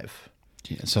to 5.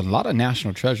 Yeah, so a lot of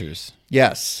national treasures.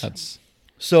 Yes.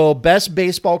 So best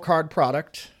baseball card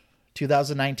product,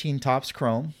 2019 Topps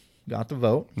Chrome, got the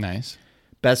vote. Nice.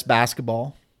 Best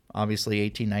basketball, obviously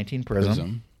 18-19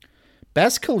 Prism.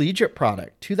 Best collegiate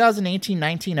product,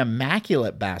 2018-19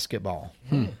 Immaculate Basketball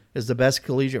is the best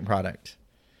collegiate product.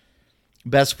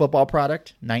 Best football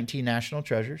product, 19 National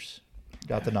Treasures,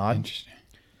 got the nod. Interesting.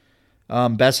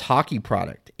 Best hockey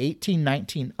product,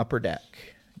 18-19 Upper Deck.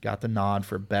 Got the nod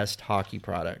for best hockey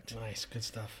product. Nice. Good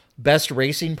stuff. Best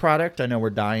racing product. I know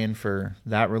we're dying for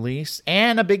that release.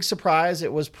 And a big surprise,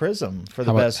 it was Prism for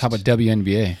the best. How about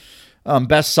WNBA?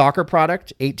 Best soccer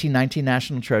product, 18-19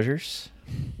 National Treasures.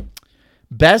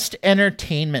 Best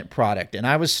entertainment product. And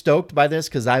I was stoked by this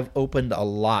because I've opened a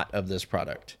lot of this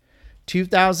product.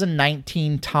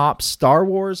 2019 Top Star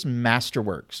Wars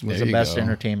Masterworks was the best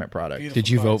entertainment product. Beautiful Did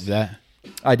you prize. vote that?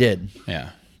 I did. Yeah.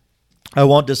 I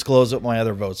won't disclose what my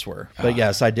other votes were, but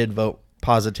yes, I did vote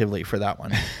positively for that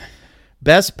one.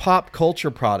 Best pop culture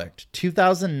product,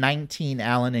 2019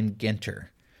 Allen and Ginter.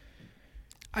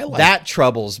 That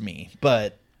troubles me,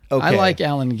 but okay. I like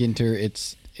Allen Ginter.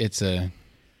 It's a.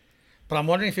 But I'm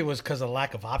wondering if it was because of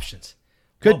lack of options.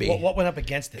 Could be. What went up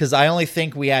against it? Because I only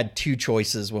think we had 2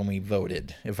 choices when we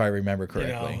voted, if I remember You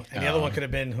correctly. know, and the other one could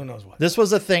have been who knows what. This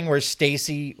was a thing where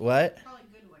Stacy, what?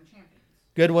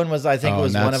 Good one was, I think,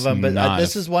 was one of them. But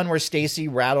this is one where Stacy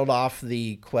rattled off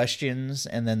the questions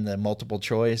and then the multiple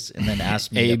choice and then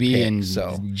asked me A, to B, pick. and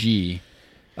So, G.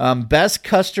 best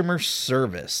customer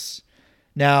service.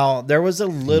 Now, there was a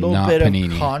little bit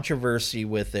Panini. of controversy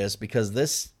with this because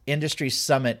this industry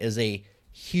summit is a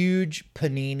huge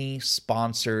Panini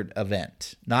sponsored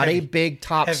event, not a big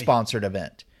top sponsored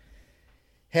event.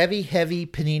 Heavy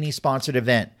Panini sponsored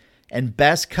event. And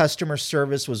best customer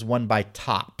service was won by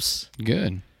Topps.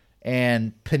 Good.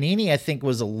 And Panini, I think,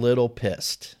 was a little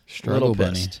pissed. Struggle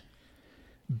bunny.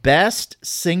 Best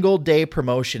single day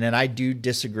promotion, and I do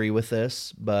disagree with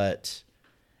this, but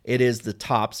it is the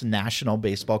Topps National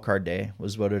Baseball Card Day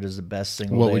was voted as the best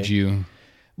single day. What would you?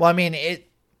 Well, I mean,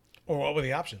 Or what were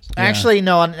the options? actually,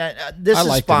 no, this I is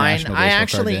like the fine. National I Baseball Card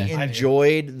actually Day.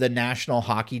 enjoyed the National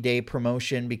Hockey Day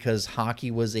promotion because hockey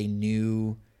was a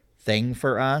new thing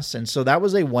for us, and so that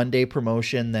was a one-day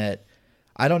promotion that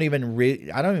I don't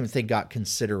even think got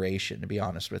consideration, to be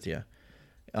honest with you.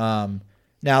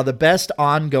 Now the best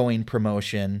ongoing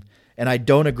promotion, and I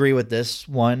don't agree with this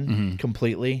one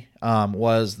completely,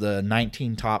 was the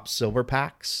 19 top silver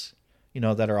packs,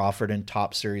 that are offered in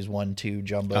Top Series 1, 2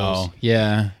 jumbos. Oh,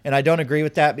 yeah. And I don't agree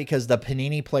with that because the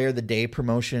Panini Player of the Day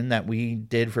promotion that we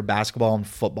did for basketball and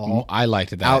football, I liked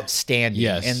that. outstanding.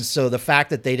 Yes. And so the fact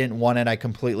that they didn't want it, I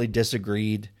completely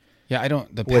disagreed. Yeah, I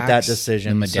don't. The with that packs,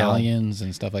 decision, the medallions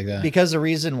and stuff like that. Because the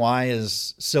reason why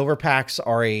is silver packs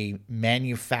are a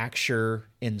manufacturer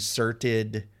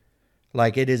inserted,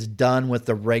 like it is done with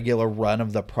the regular run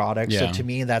of the product. So Yeah. to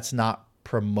me, that's not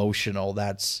promotional.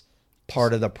 That's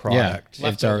part of the product.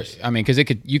 Yeah, because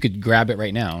you could grab it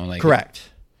right now. Like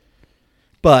Correct.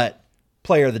 But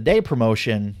Player of the Day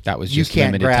promotion, That was you just can't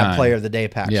limited grab time. Player of the Day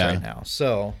packs Yeah. right now.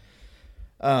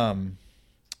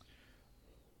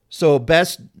 So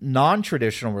best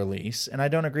non-traditional release, and I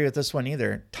don't agree with this one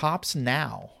either. Tops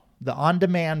Now, the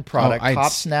on-demand product.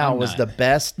 Tops Now was the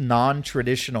best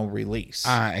non-traditional release.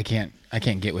 I can't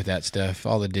get with that stuff.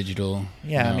 All the digital.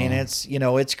 Yeah, I no. mean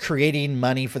it's creating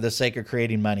money for the sake of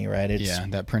creating money, right? It's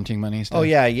that printing money stuff. oh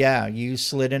yeah. You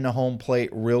slid in a home plate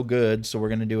real good, so we're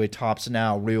gonna do a Tops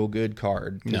Now real good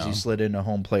card because you slid in a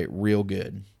home plate real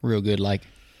good. Real good, like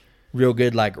Real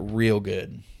good, like real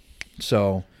good.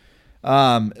 So,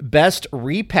 best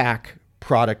repack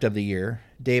product of the year,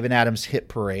 Dave and Adam's Hit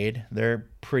Parade. They're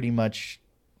pretty much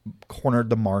cornered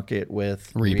the market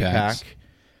with Repacks. repack.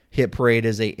 Hit Parade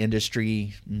is a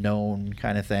industry known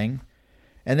kind of thing.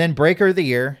 And then Breaker of the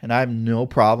Year, and I have no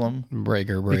problem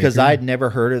breaker. because I'd never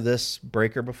heard of this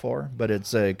breaker before, but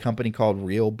it's a company called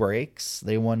Real Breaks.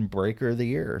 They won Breaker of the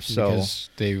Year. So because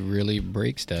they really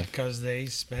break stuff. Because they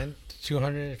spent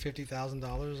 $250,000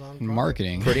 on product.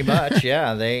 Marketing. pretty much,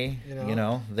 yeah, they You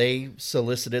know? they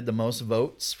solicited the most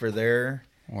votes for their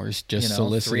Or it's just three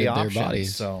solicited their options.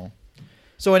 bodies.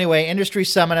 So anyway, Industry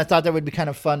Summit, I thought that would be kind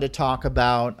of fun to talk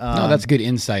about. No, that's good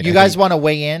insight. You I guys think. want to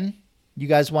weigh in? You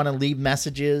guys want to leave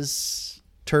messages,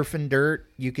 Turf and Dirt?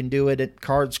 You can do it at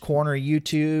Cards Corner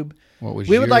YouTube. What was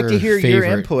We would like to hear your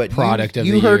favorite input. Product of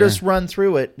you the heard year? us run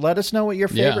through it. Let us know what your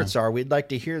Yeah. favorites are. We'd like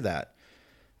to hear that.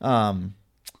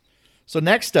 So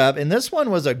next up, and this one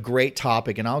was a great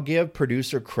topic, and I'll give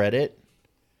producer credit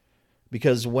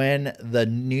because when the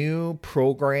new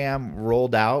program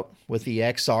rolled out with the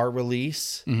XR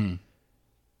release,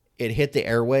 it hit the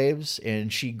airwaves,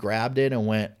 and she grabbed it and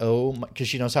went, oh, because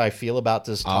she knows how I feel about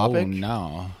this topic. Oh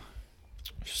no.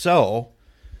 So,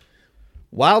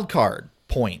 wild card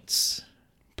points.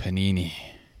 Panini.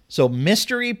 So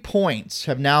mystery points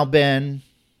have now been.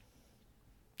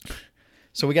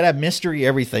 So we got to have mystery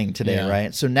everything today, Yeah.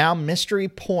 right? So now mystery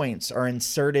points are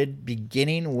inserted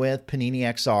beginning with Panini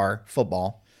XR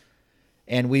football.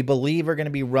 And we believe are going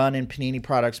to be run in Panini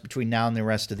products between now and the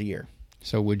rest of the year.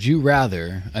 So would you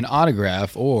rather an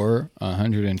autograph or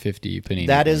 150 Panini?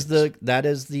 That points?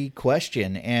 is the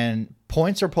question. And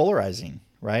points are polarizing,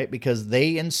 right? Because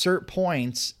they insert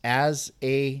points as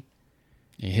a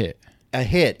hit.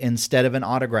 instead of an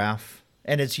autograph.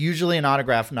 And it's usually an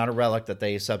autograph, not a relic that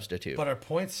they substitute. But are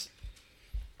points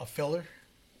a filler?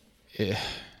 Yeah.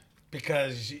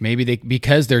 Because Maybe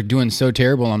because they're doing so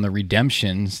terrible on the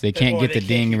redemptions, they can't Or get they the can't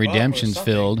dang keep up or redemptions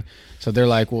something. filled. So they're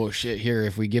like, well, shit, here,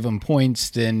 if we give them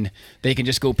points, then they can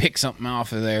just go pick something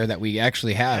off of there that we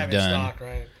actually have having done. stock,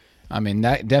 right? I mean,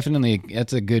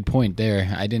 that's a good point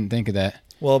there. I didn't think of that.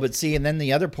 Well, but see, and then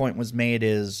the other point was made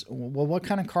is, well, what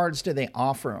kind of cards do they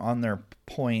offer on their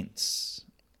points?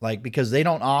 Like, because they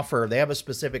don't offer, they have a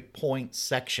specific points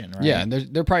section, right? Yeah,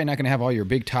 they're probably not going to have all your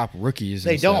big top rookies.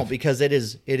 They and don't stuff. because it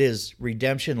is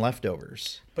redemption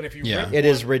leftovers. But if you Yeah. rip It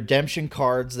is one- redemption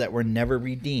cards that were never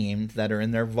redeemed that are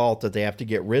in their vault that they have to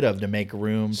get rid of to make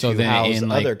room So to then house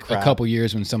in other like crap. a couple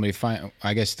years when somebody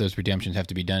I guess those redemptions have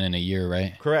to be done in a year,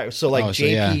 right? Correct. So like Oh, so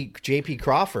JP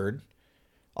Crawford,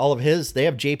 all of his, they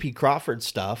have JP Crawford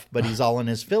stuff, but he's all in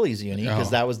his Phillies uni because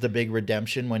Oh. that was the big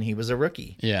redemption when he was a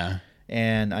rookie. Yeah.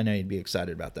 And I know you'd be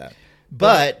excited about that.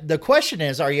 But the question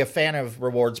is, are you a fan of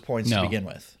rewards points to No. begin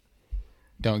with?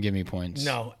 Don't give me points.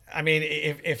 No, I mean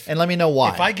if And let me know why.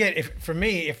 if I get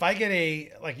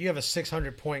a like you have a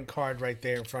 600 point card right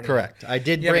there in front of Correct. you. I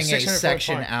did You have bring a 600 point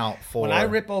section card. out for when I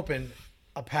rip open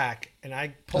a pack and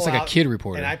I pull That's like a out- kid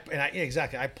reporter. and I yeah,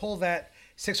 exactly. I pull that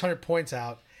 600 points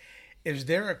out. Is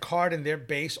there a card in their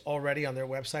base already on their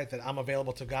website that I'm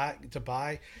available to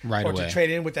buy Right or away. to trade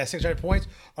in with that 600 points,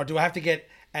 or do I have to get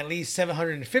at least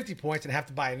 750 points and have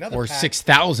to buy another Or pack?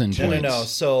 6,000 No, points. no.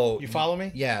 So You follow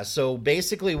me? Yeah. So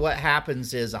basically, what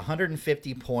happens is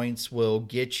 150 points will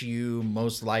get you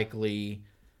most likely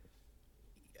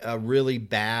a really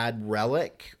bad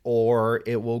relic, or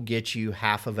it will get you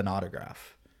half of an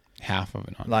autograph. Half of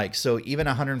it on. Like, so even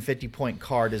a 150 point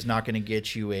card is not going to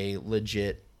get you a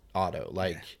legit auto.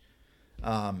 Like,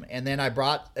 and then I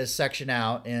brought a section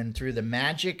out, and through the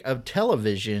magic of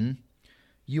television,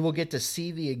 you will get to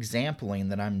see the exampling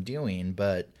that I'm doing.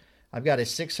 But I've got a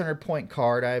 600 point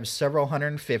card. I have several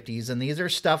 150s, and these are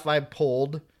stuff I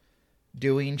pulled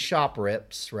doing shop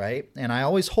rips, right? And I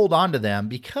always hold on to them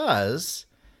because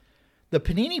the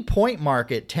Panini point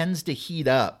market tends to heat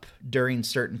up during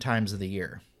certain times of the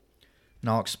year. And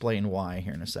I'll explain why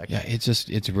here in a second. Yeah,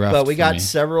 it's rough. But we for got me.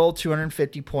 several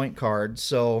 250 point cards.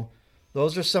 So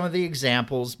those are some of the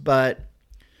examples. But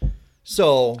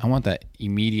so I want that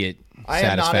immediate I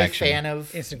am not a satisfaction. fan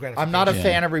of Instant gratification. I'm not a Yeah.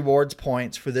 fan of rewards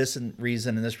points for this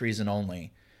reason and this reason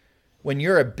only. When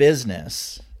you're a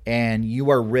business and you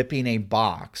are ripping a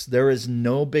box, there is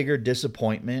no bigger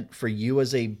disappointment for you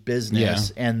as a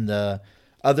business and the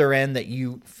other end that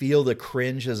you feel the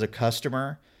cringe as a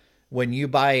customer when you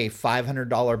buy a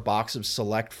 $500 box of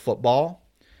select football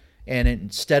and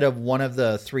instead of one of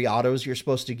the 3 autos you're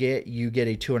supposed to get, you get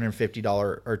a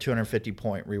 $250 or 250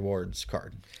 point rewards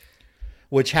card,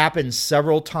 which happened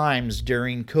several times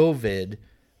during COVID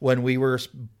when we were,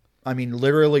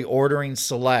 literally ordering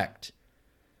select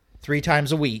 3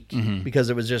 times a week because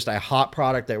it was just a hot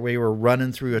product that we were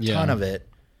running through a ton of it.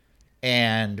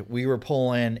 And we were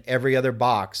pulling every other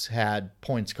box had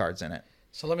points cards in it.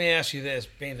 So let me ask you this,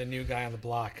 being the new guy on the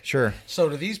block. Sure. So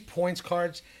do these points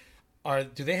cards,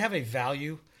 do they have a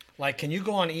value? Like, can you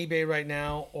go on eBay right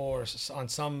now or on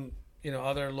some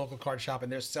other local card shop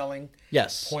and they're selling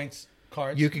Yes. points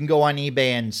cards? You can go on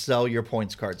eBay and sell your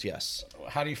points cards, yes.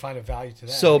 How do you find a value to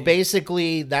that? So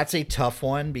basically, that's a tough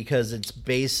one because it's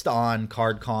based on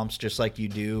card comps just like you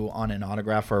do on an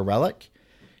autograph or a relic.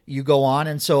 You go on,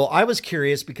 and so I was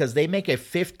curious because they make a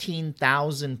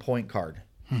 15,000 point card.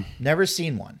 Never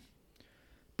seen one,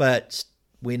 but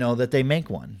we know that they make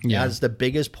one. Yeah. It has the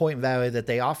biggest point value that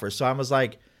they offer. So I was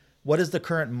like, what is the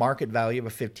current market value of a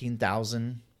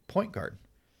 15,000 point card?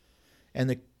 And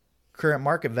the current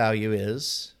market value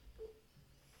is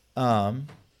 $500.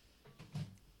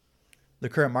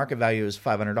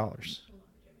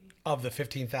 Of the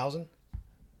 15,000?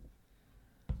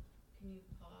 Can you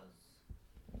pause?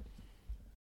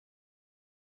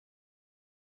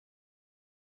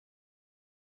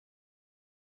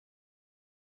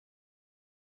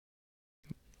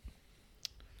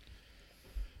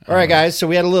 All right, guys. So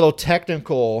we had a little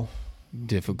technical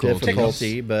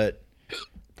difficulty. but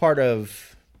part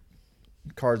of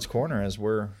Cards Corner is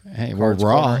we're We're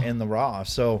raw. Corner in the raw.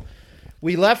 So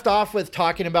we left off with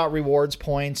talking about rewards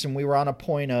points, and we were on a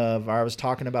point of I was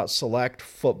talking about select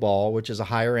football, which is a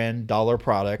higher end dollar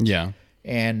product. Yeah.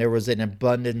 And there was an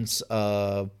abundance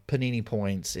of Panini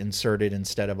points inserted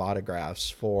instead of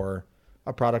autographs for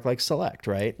a product like Select,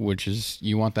 right? Which is,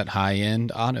 you want that high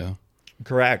end auto.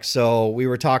 Correct. So we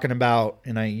were talking about,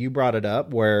 and you brought it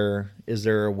up, where is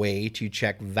there a way to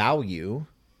check value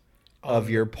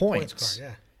of your points? Card,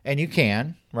 yeah. And you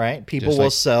can, right? People Just will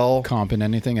like sell. Comp and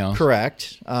anything else.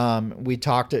 Correct. We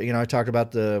talked, I talked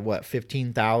about the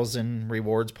 15,000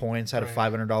 rewards points had a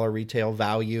 $500 retail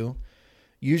value.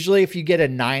 Usually, if you get a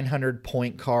 900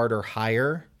 point card or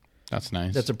higher, That's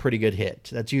nice. that's a pretty good hit.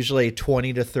 That's usually a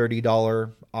 $20 to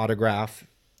 $30 autograph.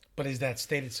 But is that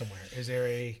stated somewhere? Is there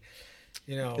a,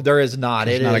 There is not.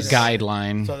 It's It not is a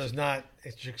guideline. So there's not,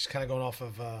 it's just kind of going off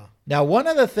of, Now, one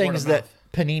of the things Word of that mouth.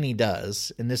 Panini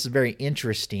does, and this is very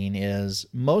interesting, is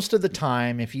most of the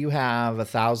time, if you have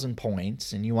 1,000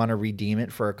 points and you want to redeem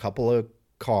it for a couple of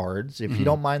cards, if you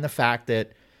don't mind the fact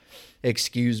that,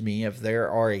 excuse me, if there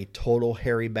are a total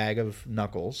hairy bag of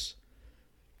knuckles,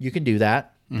 you can do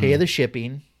that. Pay the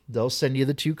shipping. They'll send you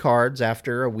the 2 cards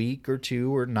after a week or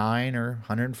 2 or 9 or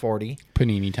 140.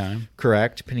 Panini time.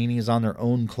 Correct. Panini is on their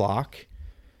own clock.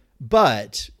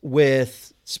 But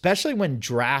especially when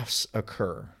drafts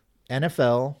occur,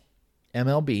 NFL,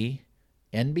 MLB,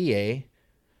 NBA,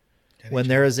 when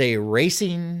there is a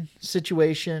racing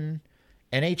situation,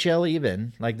 NHL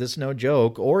even, like this is no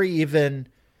joke, or even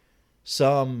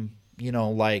some,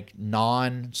 like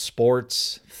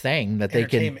non-sports thing that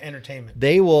entertainment.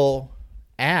 they will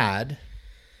add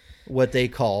what they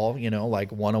call,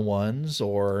 like 101s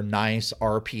or nice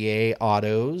RPA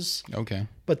autos, Okay.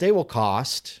 but they will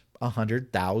cost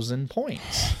 100,000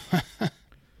 points.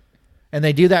 And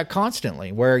they do that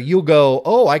constantly where you'll go,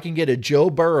 oh, I can get a Joe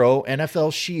Burrow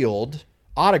NFL Shield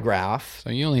autograph.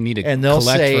 So you only need to And they'll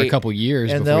collect say, for a couple years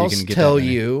and before they'll you can get tell that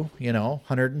many. you,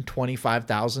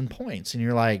 125,000 points. And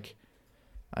you're like,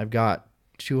 I've got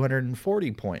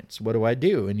 240 points. What do I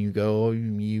do? And you go,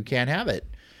 you can't have it.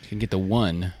 You can get the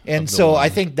one. And so I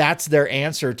think that's their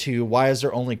answer to why is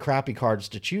there only crappy cards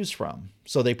to choose from?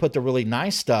 So they put the really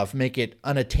nice stuff, make it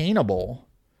unattainable.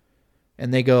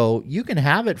 And they go, you can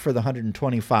have it for the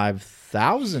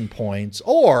 125,000 points,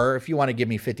 or if you want to give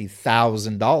me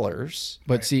 $50,000.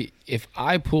 But see, if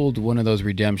I pulled one of those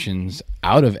redemptions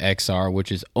out of XR,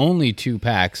 which is only 2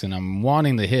 packs, and I'm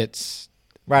wanting the hits.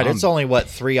 Right, it's only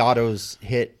 3 autos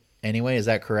hit anyway. Is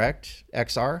that correct?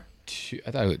 XR?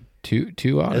 I thought it was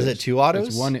two autos. Is it 2 autos?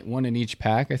 It's one in each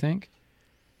pack, I think.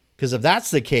 Because if that's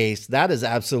the case, that is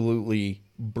absolutely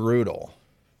brutal.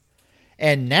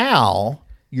 And now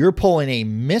you're pulling a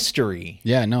mystery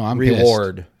Yeah, no, I'm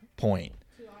reward point.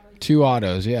 2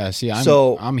 autos. Yeah. See,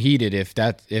 I'm heated if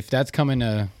that's coming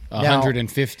to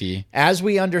 150. As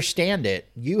we understand it,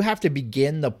 you have to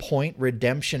begin the point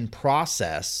redemption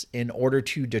process in order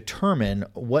to determine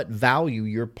what value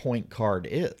your point card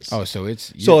is. Oh, so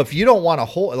if you don't want to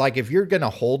hold, like if you're going to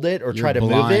hold it or try to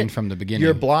move it from the beginning,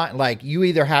 you're blind. Like you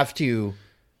either have to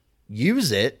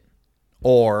use it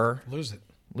or lose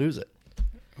it.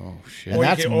 Oh shit! And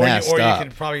that's messed up. Or you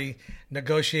can probably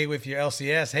negotiate with your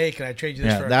LCS. Hey, can I trade you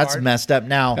this for a that's card? messed up.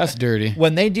 Now that's dirty.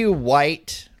 When they do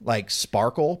white like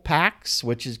sparkle packs,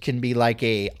 which can be like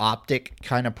a optic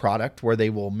kind of product where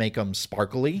they will make them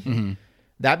sparkly,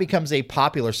 that becomes a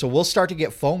popular. So we'll start to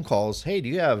get phone calls. Hey, do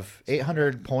you have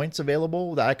 800 points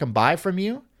available that I can buy from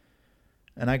you?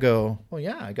 And I go, well,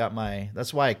 yeah, I got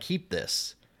that's why I keep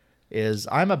this.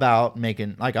 I'm about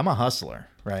making, like, I'm a hustler,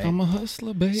 right? I'm a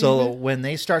hustler, baby. So when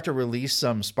they start to release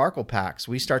some sparkle packs,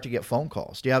 we start to get phone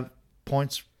calls. Do you have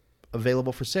points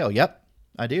available for sale? Yep,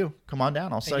 I do. Come on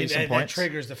down. I'll sell you some points. That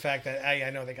triggers the fact that I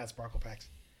know they got sparkle packs.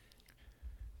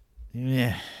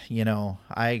 Yeah,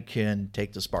 I can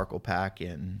take the sparkle pack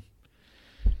in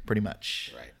pretty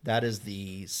much. Right. That is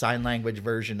the sign language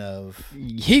version of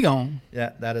he gone.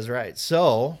 Yeah, that is right.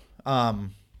 So,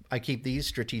 I keep these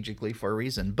strategically for a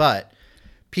reason, but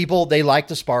people, they like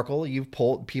the sparkle.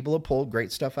 People have pulled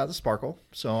great stuff out of the sparkle.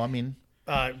 So, I mean,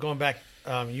 going back,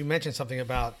 you mentioned something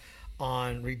about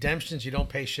on redemptions, you don't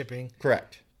pay shipping.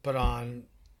 Correct. But on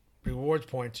rewards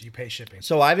points, you pay shipping.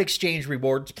 So I've exchanged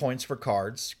rewards points for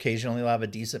cards. Occasionally I'll have a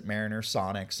decent Mariner,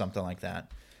 Sonic, something like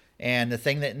that. And the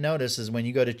thing that notice is when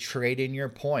you go to trade in your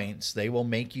points, they will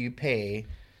make you pay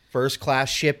first class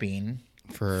shipping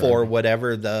for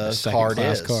whatever the card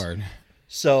is.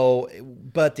 So,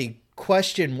 but the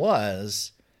question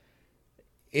was,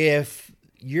 if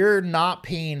you're not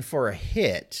paying for a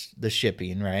hit, the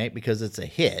shipping, right? Because it's a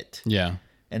hit. Yeah.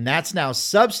 And that's now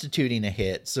substituting a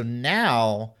hit. So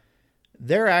now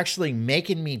they're actually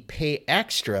making me pay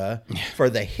extra for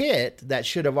the hit that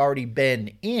should have already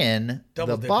been in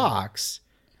the box.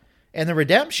 And the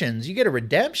redemptions, you get a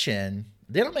redemption,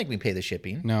 they don't make me pay the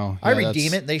shipping. No. I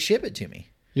redeem it and they ship it to me.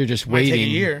 You're just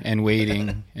waiting and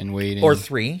waiting and waiting. Or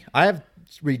 3. I have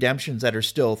redemptions that are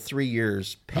still 3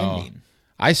 years pending.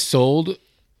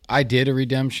 I did a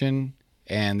redemption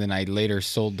and then I later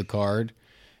sold the card.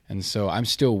 And so I'm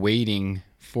still waiting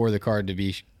for the card to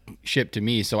be shipped to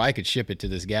me so I could ship it to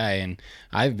this guy. And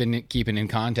I've been keeping in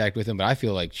contact with him, but I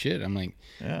feel like shit. I'm like,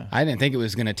 I didn't think it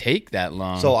was going to take that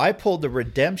long. So I pulled the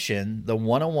redemption, the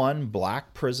 101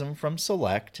 Black Prism from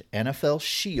Select, NFL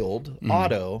Shield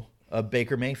auto of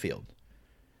Baker Mayfield.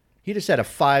 He just had a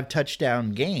 5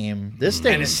 touchdown game. This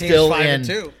thing is still in.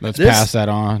 Let's pass that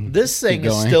on. This thing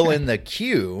is still in the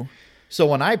queue. So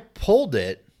when I pulled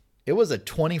it, it was a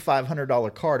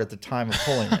 $2,500 card at the time of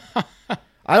pulling it.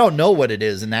 I don't know what it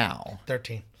is now.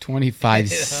 13. 25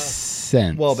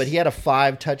 cents. Well, but he had a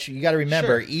 5 touch. You got to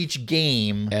remember each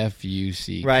game.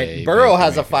 FUCK. Right. Burrow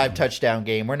has a 5 touchdown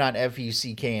game. We're not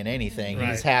FUCK in anything. Right.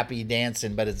 He's happy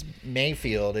dancing, but it's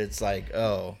Mayfield. It's like,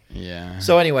 oh. Yeah.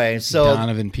 So anyway,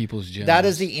 Donovan Peoples-Jones. That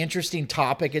is the interesting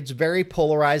topic. It's very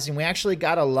polarizing. We actually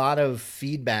got a lot of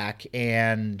feedback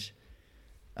and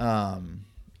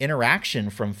interaction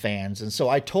from fans. And so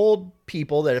I told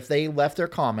people that if they left their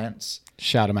comments,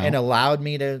 shout them out, and allowed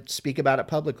me to speak about it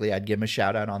publicly, I'd give them a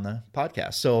shout out on the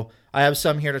podcast. So I have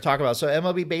some here to talk about. So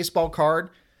MLB baseball card,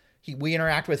 we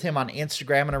interact with him on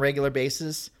Instagram on a regular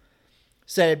basis.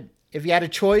 Said if you had a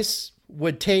choice,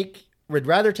 would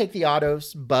rather take the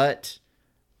autos, but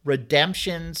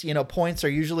redemptions, points are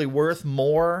usually worth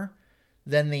more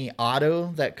than the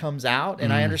auto that comes out.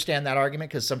 And I understand that argument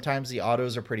because sometimes the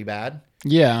autos are pretty bad.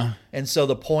 Yeah. And so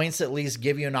the points at least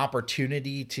give you an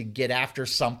opportunity to get after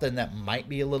something that might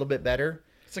be a little bit better.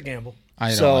 It's a gamble.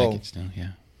 I don't like it still, yeah.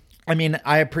 I mean,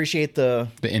 I appreciate the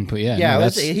input, yeah. Yeah, no,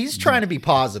 he's trying to be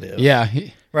positive. Yeah.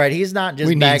 Right, he's not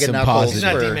just bagging knuckles. He's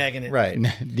not demagging it. Right.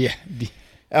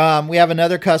 Yeah. We have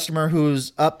another customer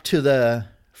who's up to the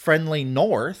friendly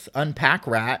north. Unpack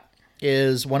Rat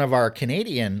is one of our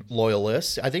Canadian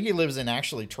loyalists. I think he lives in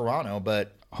actually Toronto,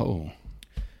 but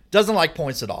doesn't like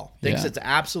points at all. Thinks it's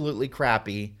absolutely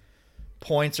crappy.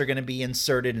 Points are going to be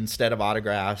inserted instead of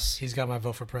autographs. He's got my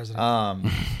vote for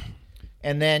president.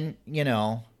 And then,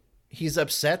 he's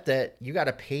upset that you got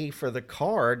to pay for the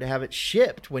card to have it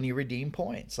shipped when you redeem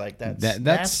points. Like that's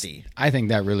nasty. I think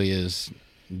that really is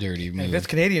dirty. If it's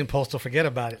Canadian Postal, forget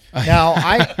about it. Now,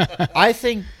 I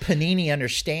think Panini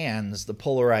understands the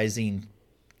polarizing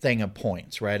thing of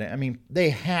points, right? I mean,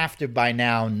 they have to by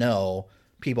now know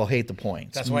people hate the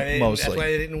points. That's why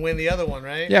they didn't win the other one,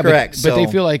 right? Yeah, correct. But they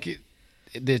feel like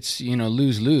it's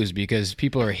lose-lose because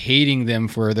people are hating them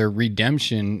for their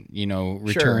redemption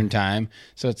return time.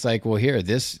 So it's like, well, here,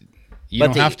 this you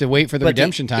don't have to wait for the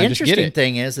redemption time. Just get it. The interesting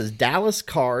thing is Dallas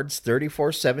Cards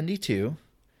 3472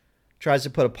 tries to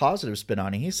put a positive spin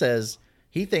on it. He says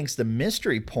he thinks the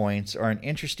mystery points are an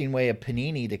interesting way of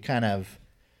Panini to kind of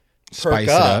perk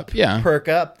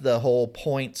up the whole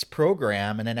points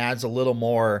program, and it adds a little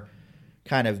more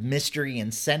kind of mystery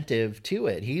incentive to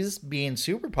it. He's being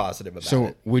super positive about it.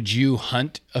 So would you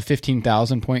hunt a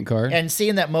 15,000 point card? And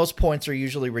seeing that most points are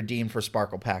usually redeemed for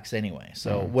Sparkle Packs anyway.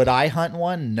 So would I hunt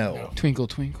one? No. Twinkle,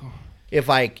 twinkle. If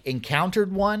I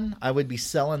encountered one, I would be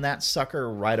selling that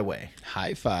sucker right away.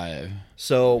 High five.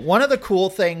 So one of the cool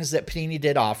things that Panini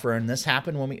did offer, and this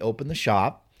happened when we opened the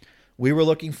shop, we were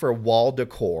looking for wall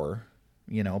decor,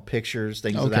 pictures,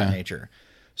 things of that nature.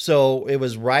 So it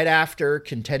was right after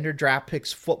Contender Draft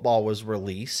Picks football was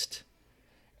released,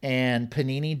 and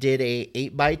Panini did a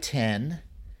 8x10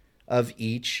 of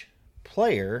each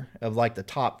player of like the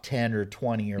top 10 or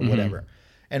 20 or whatever.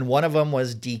 And one of them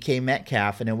was DK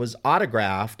Metcalf, and it was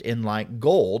autographed in like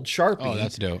gold Sharpie. Oh,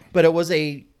 that's dope. But it was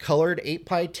a colored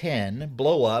 8x10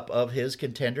 blow up of his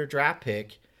Contender Draft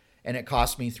Pick, and it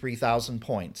cost me 3,000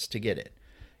 points to get it.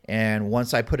 And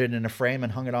once I put it in a frame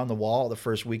and hung it on the wall, the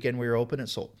first weekend we were open, it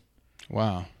sold.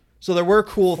 Wow. So there were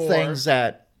cool things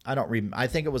that I don't remember. I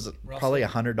think it was probably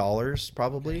 $100,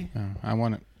 probably. I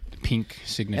want a pink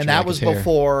signature. And that was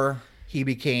before he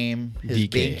became his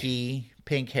binky,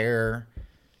 pink hair,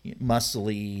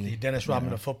 muscly. The Dennis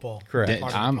Rodman of football. Correct.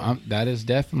 That is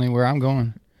definitely where I'm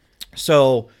going.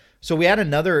 So we had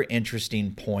another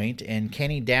interesting point, and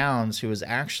Kenny Downs, who is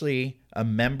actually a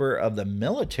member of the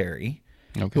military,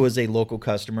 who is a local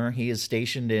customer. He is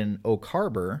stationed in Oak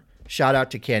Harbor. Shout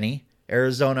out to Kenny,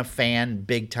 Arizona fan,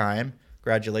 big time.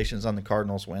 Congratulations on the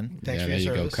Cardinals win. Thanks for your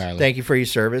service. Go, Kyler. Thank you for your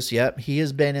service. Yep, he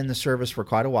has been in the service for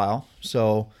quite a while.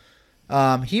 So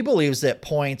he believes that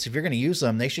points, if you're going to use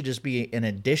them, they should just be in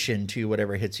addition to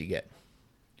whatever hits you get.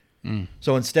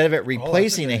 So instead of it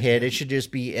replacing a hit, it should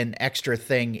just be an extra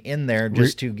thing in there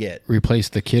just to get. Replace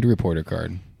the kid reporter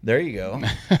card. There you go.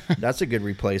 That's a good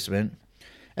replacement.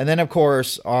 And then, of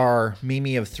course, our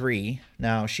Mimi of 3.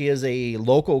 Now, she is a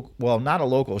local, well, not a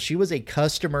local. She was a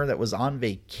customer that was on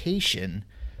vacation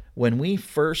when we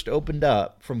first opened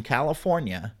up from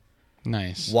California.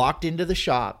 Nice. Walked into the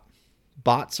shop,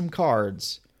 bought some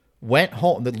cards, went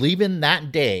home, leaving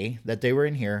that day that they were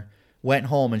in here, went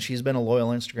home, and she's been a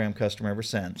loyal Instagram customer ever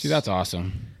since. See, that's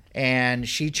awesome. And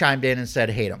she chimed in and said,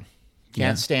 hate them.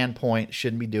 Can't stand points,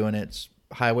 shouldn't be doing it. It's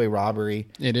highway robbery.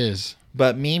 It is.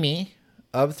 But Mimi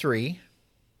of 3,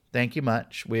 thank you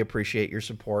much. We appreciate your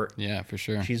support. Yeah, for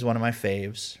sure. She's one of my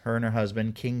faves. Her and her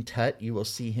husband, King Tut. You will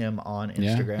see him on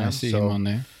Instagram. Yeah, I see him on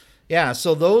there. Yeah,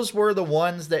 so those were the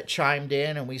ones that chimed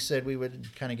in, and we said we would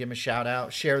kind of give them a shout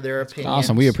out, share their opinions.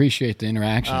 Awesome. We appreciate the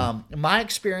interaction. My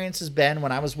experience has been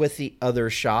when I was with the other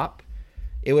shop,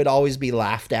 it would always be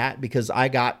laughed at because I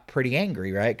got pretty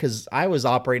angry, right? Because I was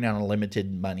operating on a limited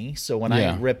money. So when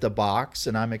I ripped a box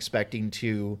and I'm expecting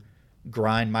to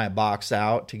grind my box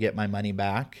out to get my money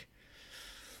back,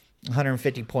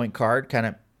 150 point card kind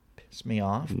of pissed me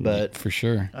off. But for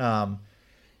sure.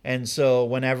 And so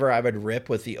whenever I would rip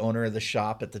with the owner of the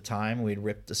shop at the time, we'd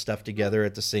rip the stuff together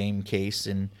at the same case,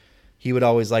 and he would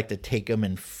always like to take them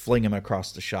and fling them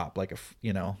across the shop like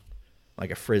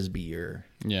a frisbee or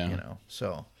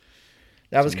So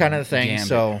that was kind of the thing. Gambit.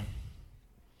 So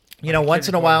once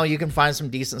in a while you can find some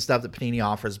decent stuff that Panini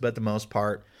offers, but the most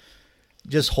part,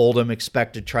 just hold them.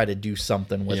 Expect to try to do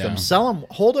something with them. Sell them,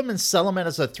 hold them, and sell them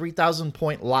as a 3,000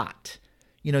 point lot.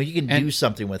 You can do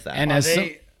something with that. And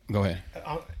go ahead.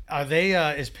 Are they?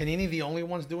 Is Panini the only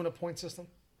ones doing a point system?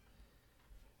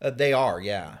 They are,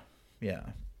 yeah.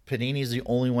 Panini's the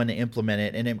only one to implement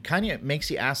it, and it kind of makes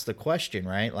you ask the question,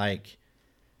 right? Like,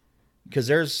 because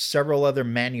there's several other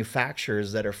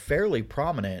manufacturers that are fairly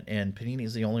prominent, and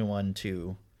Panini's the only one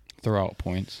to throw out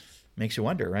points. Makes you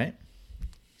wonder, right?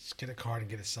 Just get a card and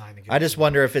get it signed. I just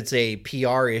wonder if it's a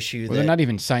PR issue. Well, they're not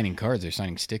even signing cards; they're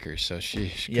signing stickers. So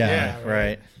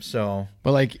right. So,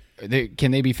 but like,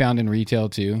 can they be found in retail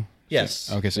too?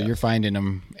 Yes. Okay, so you're finding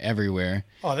them everywhere.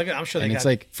 Oh, I'm sure. And it's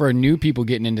like for new people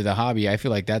getting into the hobby, I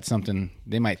feel like that's something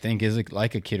they might think is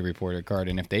like a kid reporter card,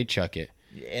 and if they chuck it,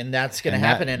 and that's going to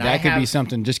happen, and that could be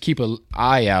something. Just keep an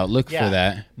eye out, look for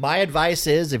that. My advice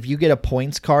is, if you get a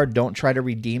points card, don't try to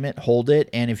redeem it, hold it,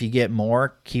 and if you get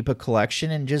more, keep a collection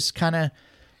and just kind of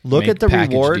look at the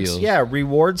rewards. Deals. Yeah,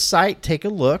 rewards site, take a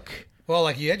look. Well,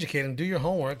 like you educate them, do your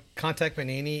homework, contact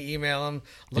Panini, email them,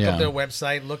 look up their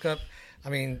website, look up I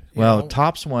mean, Well,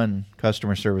 Topps won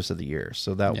Customer Service of the Year,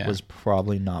 so that was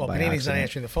probably not by Panini's accident. not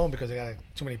answering the phone because they got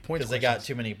too many points. Because they got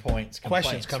too many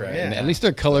questions coming right? in. At least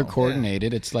they're color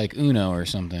coordinated. It's like Uno or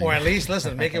something. Or at least,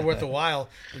 listen, make it worth a while.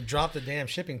 Drop the damn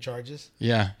shipping charges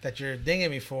Yeah. that you're dinging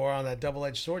me for on that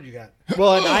double-edged sword you got.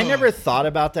 Well, and I never thought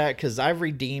about that because I've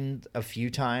redeemed a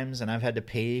few times and I've had to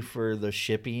pay for the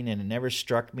shipping, and it never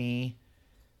struck me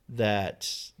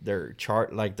that they're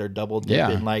they're double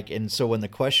dipping. And so when the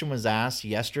question was asked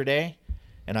yesterday,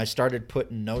 and I started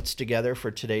putting notes together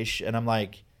for today's, and I'm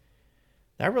like,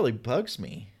 that really bugs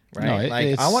me, right? No,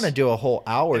 I want to do a whole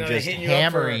hour just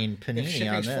hammering if Panini on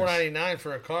shipping's this. $4.99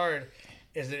 for a card,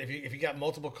 is it if you got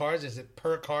multiple cards? Is it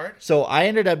per card? So I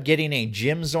ended up getting a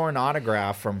Jim Zorn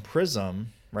autograph from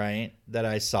Prism, right? That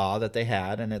I saw that they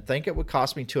had, and I think it would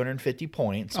cost me 250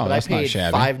 points, but I paid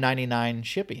 $5.99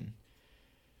 shipping.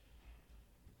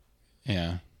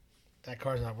 Yeah. That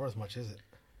card's not worth much, is it?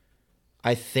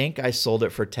 I think I sold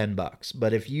it for $10,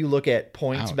 but if you look at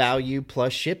points value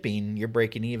plus shipping, you're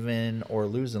breaking even or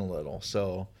losing a little.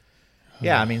 So,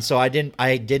 yeah, I mean, so I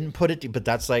didn't put it, but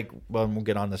that's like, well, we'll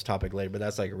get on this topic later, but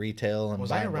that's like retail and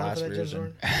was I around for that Jim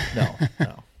Zorn? No,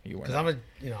 you weren't. Because I'm a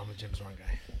Jim Zorn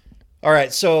guy. All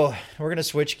right, so we're gonna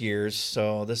switch gears.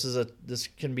 So this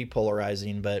can be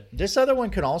polarizing, but this other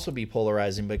one can also be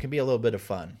polarizing, but it can be a little bit of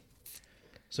fun.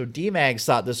 So D-Mags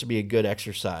thought this would be a good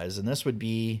exercise, and this would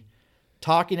be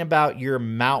talking about your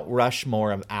Mount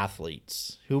Rushmore of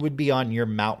athletes. Who would be on your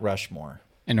Mount Rushmore?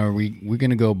 And are we going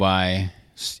to go by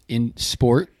in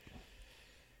sport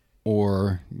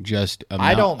or just a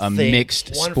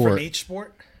mixed one sport? From each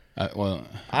sport? Well,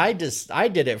 I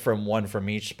did it from one from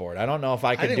each sport. I don't know if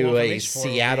I could do a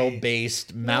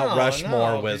Seattle-based Mount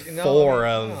Rushmore with four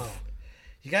of.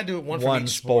 You got to do it one each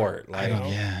sport. I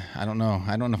don't know.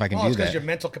 I don't know if I can do that. Because your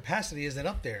mental capacity isn't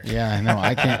up there. Yeah, I know.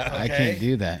 I can't. I can't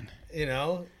do that.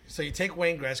 So you take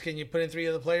Wayne Gretzky and you put in three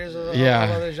other players of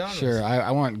other genres.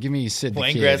 Sure. Give me Sid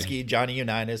Wayne the Kid. Gretzky, Johnny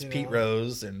Unitas, Pete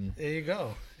Rose, and there you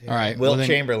go. All right, Wilt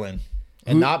Chamberlain.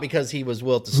 And not because he was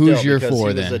Wilt to still, who's your because four,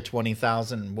 he was then? a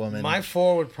 20,000 woman. My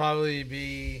four would probably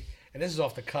be, and this is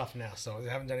off the cuff now, so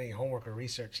I haven't done any homework or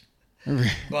research.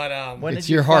 But when it's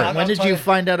your heart. When did you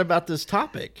find out about this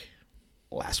topic?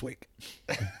 Last week.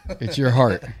 It's your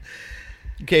heart.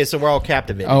 Okay, so we're all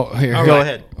captivated. Oh, here. Go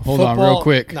ahead. Hold on, real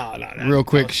quick. No. Real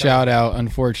quick shout out.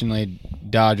 Unfortunately,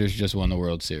 Dodgers just won the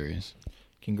World Series.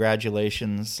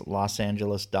 Congratulations, Los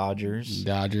Angeles Dodgers.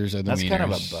 Dodgers are the That's wieners.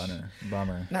 kind of a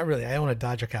bummer. Not really. I own a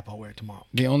Dodger cap. I'll wear it tomorrow.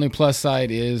 The only plus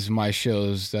side is my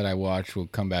shows that I watch will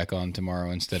come back on tomorrow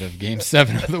instead of Game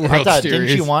 7 of the World Series.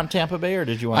 Didn't you want Tampa Bay or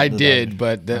did you want I the did,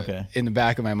 Dodgers? but in the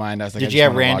back of my mind, I was like, did you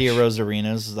have Randy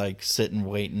Rosarena's like sitting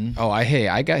waiting? Oh,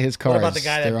 I got his cards. What about the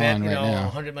guy that bet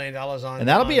now. $100 million on? And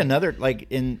that'll be another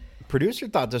producer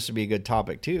thought this would be a good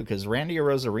topic too, because Randy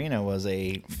Rosarena was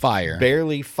a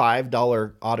barely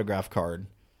 $5 autograph card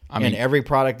in every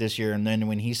product this year. And then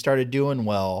when he started doing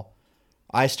well,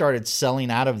 I started selling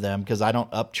out of them because I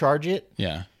don't upcharge it.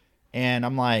 Yeah. And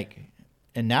I'm like,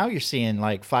 and now you're seeing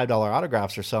like $5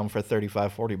 autographs are selling for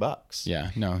 $35-$40.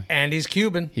 Yeah, no. And he's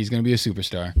Cuban. He's going to be a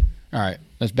superstar. All right,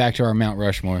 let's back to our Mount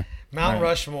Rushmore. Mount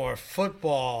Rushmore,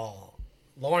 football,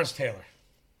 Lawrence Taylor.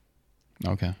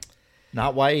 Okay.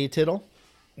 Not Y.A. Tittle?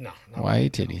 No. Y.A.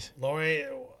 Titties.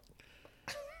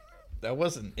 That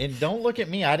wasn't. And don't look at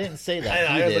me. I didn't say that.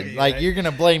 I He did. you, like, right? you're going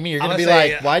to blame me. You're going to be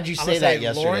like, why'd you say that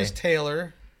yesterday? Lawrence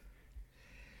Taylor.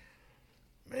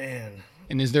 Man.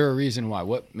 And is there a reason why?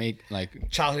 What made,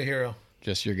 childhood hero.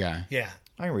 Just your guy? Yeah.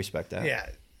 I can respect that. Yeah.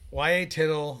 Y.A.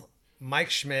 Tittle, Mike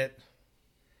Schmidt.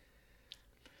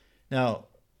 Now,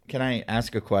 can I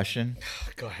ask a question?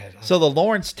 Go ahead. So the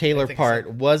Lawrence Taylor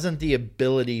part wasn't the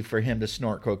ability for him to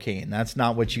snort cocaine. That's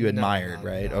not what you admired,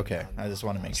 right? Okay. I just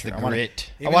want to make sure.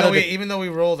 Even though we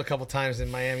rolled a couple times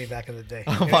in Miami back in the day.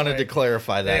 I wanted to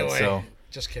clarify that. Anyway, so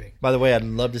just kidding. By the way, I'd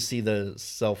love to see the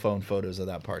cell phone photos of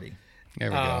that party. There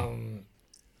we go.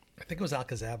 I think it was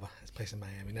Alcazaba. His place in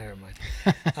Miami. Never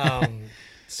mind.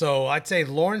 So I'd say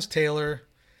Lawrence Taylor,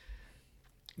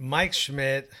 Mike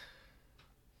Schmidt,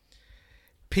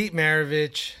 Pete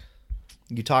Maravich.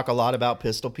 You talk a lot about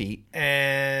Pistol Pete.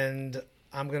 And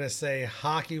I'm going to say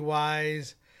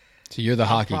hockey-wise. So you're the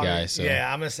hockey guy. So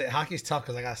yeah, I'm going to say hockey's tough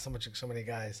because I got so many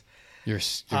guys. You're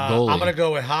goalie. I'm going to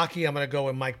go with hockey. I'm going to go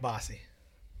with Mike Bossy.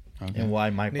 Okay. And why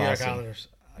Mike Bossy? New York Islanders.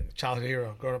 Childhood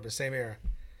hero. Growing up in the same era.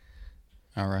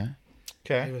 All right.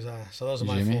 Okay. He was, so those are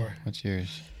my Jimmy, four. What's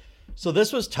yours? So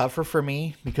this was tougher for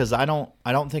me because I don't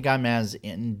think I'm as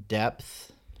in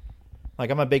depth. Like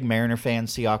I'm a big Mariner fan,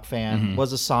 Seahawks fan.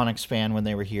 Was a Sonics fan when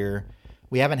they were here,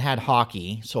 We haven't had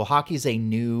hockey, so hockey's a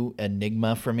new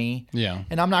enigma for me. Yeah.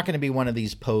 And I'm not going to be one of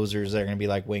these posers that are going to be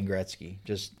like Wayne Gretzky,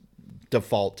 just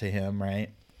default to him, right?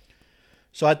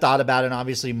 So I thought about it, and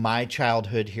obviously my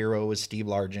childhood hero was Steve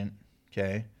Largent,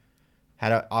 okay?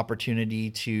 Had an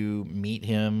opportunity to meet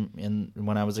him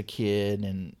when I was a kid,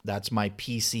 and that's my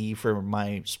PC for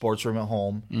my sports room at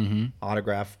home. Mm-hmm.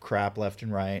 Autograph crap left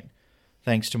and right.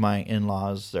 Thanks to my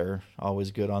in-laws, they're always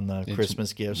good on the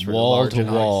Christmas gifts for wall Largent.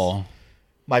 to wall.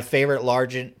 My favorite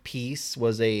Largent piece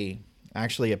was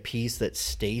actually a piece that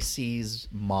Stacy's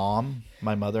mom,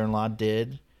 my mother-in-law,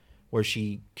 did, where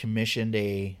she commissioned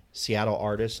a Seattle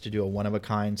artist to do a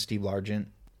one-of-a-kind Steve Largent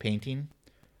painting.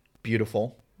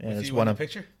 Beautiful. And it's one of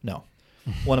picture? No.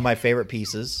 One of my favorite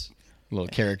pieces. A little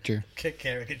character.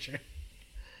 Caricature.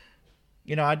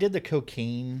 You know, I did the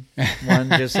cocaine one,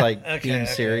 just like being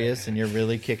serious, and you're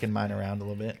really kicking mine around a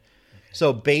little bit.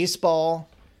 So baseball,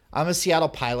 I'm a Seattle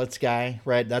Pilots guy,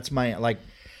 right? That's my, like,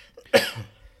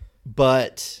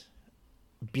 but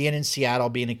being in Seattle,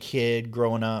 being a kid,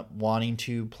 growing up, wanting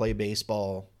to play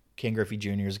baseball, Ken Griffey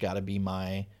Jr. has got to be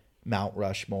my Mount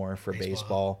Rushmore for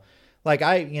baseball. Like,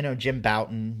 Jim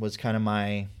Bouton was kind of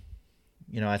my,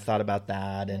 I thought about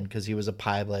that, and because he was a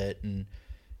pilot, and,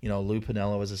 Lou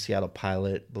Piniella was a Seattle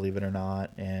Pilot, believe it or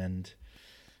not, and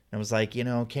I was like,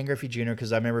 Ken Griffey Jr.,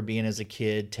 because I remember being as a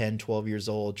kid, 10, 12 years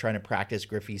old, trying to practice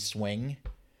Griffey's swing,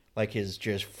 like his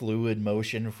just fluid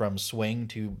motion from swing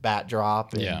to bat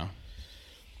drop. And yeah.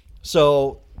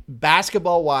 So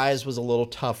basketball-wise was a little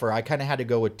tougher. I kind of had to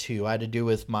go with two. I had to do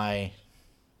with my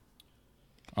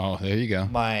there you go.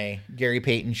 my Gary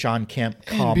Payton, Sean Kemp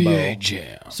combo. NBA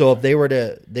Jam. So if they were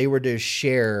to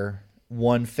share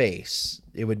one face,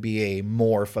 it would be a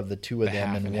morph of the two of them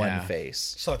Half in and one half.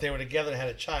 face. So if they were together and had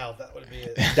a child, that would be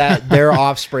it. That their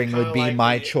offspring would be like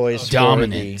my the- choice. for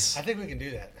Dominance. I think we can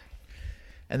do that.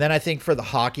 And then I think for the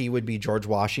hockey would be George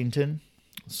Washington.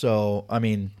 So I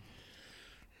mean,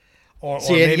 Or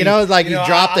see, maybe, you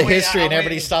drop the history, and I'm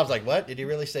everybody waiting. stops. Like, what did he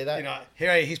really say that?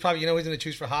 He's probably he's going to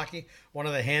choose for hockey. One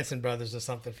of the Hanson brothers or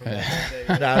something from that day.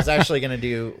 No, I was actually going to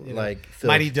do like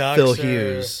Mighty Ducks, Phil or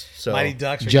Hughes. So Mighty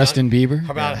Ducks, or Justin Bieber.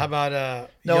 How about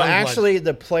no, Youngblood? actually,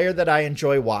 the player that I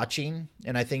enjoy watching,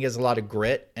 and I think has a lot of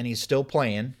grit, and he's still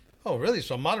playing. Oh, really?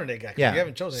 So a modern day guy. Yeah, You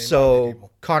haven't chosen any modern day so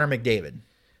people. Connor McDavid.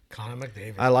 Connor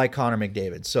McDavid. I like Connor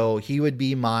McDavid. So he would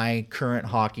be my current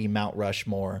hockey Mount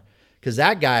Rushmore, because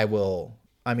that guy will.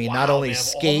 I mean, not Wow, only man, of all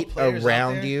the skate players out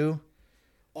around there- you.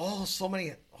 So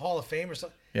many Hall of Famers.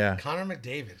 Yeah. Connor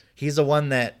McDavid. He's the one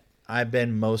that I've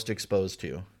been most exposed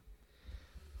to.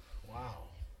 Wow.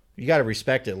 You got to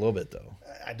respect it a little bit, though.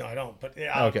 I don't. But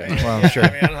yeah. Okay, Yeah, well, sure. I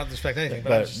mean, I don't have to respect anything.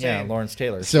 But, I'm But just yeah, saying, Lawrence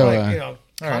Taylor. So,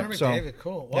 Connor right, so- McDavid,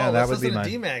 cool. Well, yeah, that let's would be listen to my-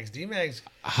 D-Mags. D-Mags.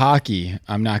 Hockey,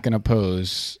 I'm not going to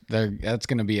pose. That's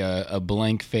going to be a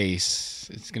blank face.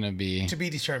 It's going to be To be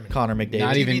determined. Connor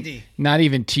McDavid. TBD. not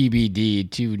even TBD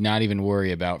to not even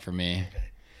worry about for me.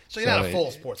 So you're not a So,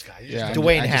 full sports guy. You yeah. just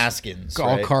Dwayne I just- Haskins.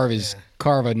 I'll right?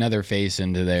 carve another face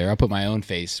into there. I'll put my own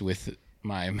face with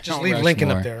my just Mount leave Lincoln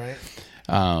Rushmore. up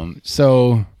there, right?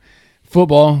 So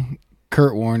football,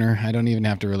 Kurt Warner. I don't even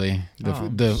have to really the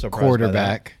surprised by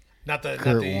quarterback. Not the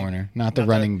Kurt Warner, not the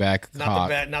running back. Hawk.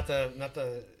 not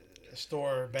the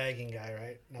store bagging guy,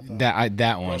 right? Not the,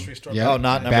 That one. Grocery store Yep. Oh,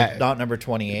 not number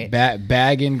 28.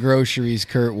 Bagging groceries,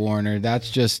 Kurt Warner. That's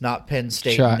just Not Penn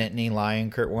State Chi- Nittany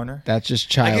Lion Kurt Warner. that's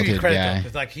just I give you childhood credit guy.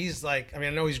 though, because he's like, I mean,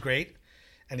 I know he's great,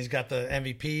 and he's got the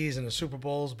MVPs and the Super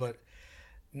Bowls, but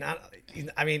not.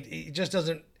 I mean, he just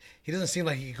doesn't. He doesn't seem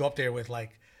like he could go up there with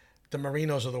like the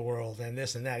Marinos of the world and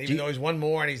this and that. Even though he's won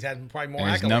more and he's had probably more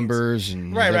And his accolades. numbers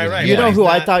and Right. everything. You Yeah, know he's who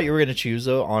I not- thought you were going to choose,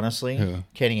 though, honestly? Who?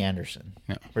 Kenny Anderson.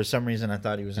 No. For some reason, I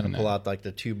thought he was going to pull out like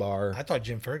the two bar. I thought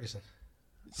Jim Ferguson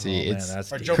See, man, it's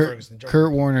that's or deep. Joe Kurt, Ferguson.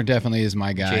 Kurt Warner definitely is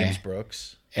my guy. James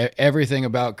Brooks. Everything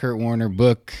about Kurt Warner,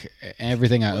 book,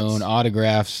 everything I own,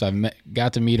 autographs.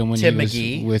 Got to meet him when Tim he was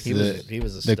McGee. with He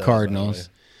was a the stud, by the Cardinals.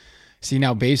 way. See,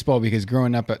 now baseball, because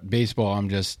growing up at baseball,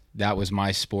 that was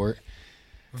my sport.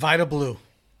 Vita Blue.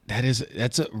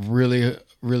 That's a really,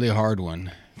 really hard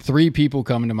one. 3 people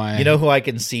come to my. You know who I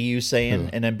can see you saying,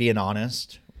 and then being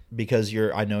honest, because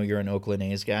I know you're an Oakland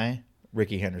A's guy,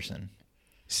 Ricky Henderson.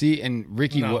 See, and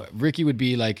Ricky, No. Ricky would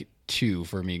be like 2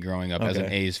 for me growing up as an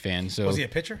Okay. A's fan. So Was he a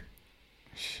pitcher?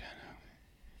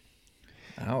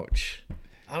 Ouch.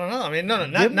 I don't know. I mean, no,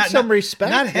 Give him some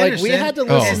respect. Not Like, Henderson. we had to Oh.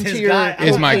 listen Is to his your. guy-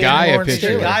 Is my Oakland guy a Lawrence pitcher? Is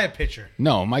Taylor. the guy a pitcher?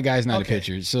 no, my guy's not Okay. a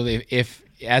pitcher. So if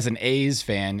as an A's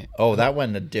fan, Oh, that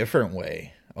went a different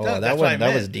way. Oh, That's that what I went. That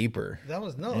meant. was deeper. That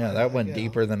was no. Yeah, that went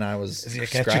deeper than I was Is he a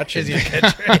catcher? scratching. Is he a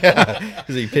catcher? Yeah.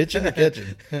 Is he pitching or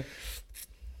catching?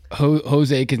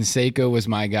 Jose Canseco was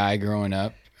my guy growing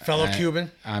up. Fellow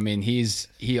Cuban. I mean,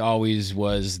 he always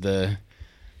was the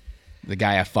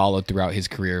guy I followed throughout his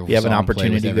career. You have an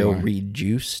opportunity to go read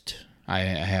Juiced. I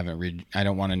haven't read. I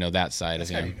don't want to know that side of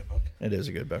him. It is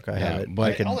a good book. I have it.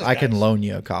 But I can loan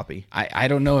you a copy. I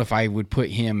don't know if I would put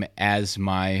him as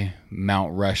my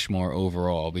Mount Rushmore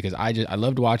overall because I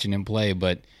loved watching him play,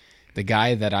 but the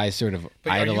guy that I sort of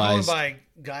idolized. Are you going by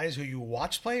guys who you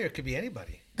watched play, or it could be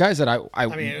anybody? Guys that I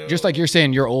mean, just like you're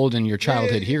saying, you're old and your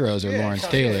childhood heroes are Lawrence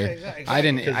Taylor. Yeah, exactly. I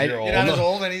didn't. You're not as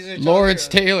old, and he's your Lawrence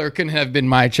Taylor couldn't have been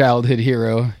my childhood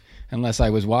hero unless I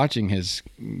was watching his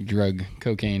drug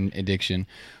cocaine addiction.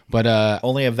 But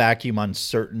only a vacuum on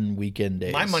certain weekend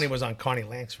days. My money was on Connie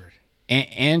Langsford.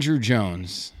 Andrew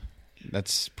Jones.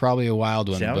 That's probably a wild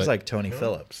one. Sounds like Tony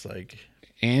Phillips. Like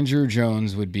Andrew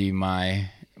Jones would be my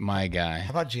guy.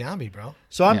 How about Giambi, bro?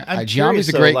 So I'm Giambi's curious,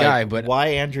 a great guy, but why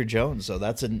Andrew Jones?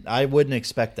 though? I wouldn't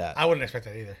expect that. I wouldn't expect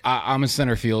that either. I'm a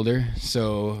center fielder,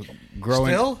 so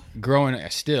growing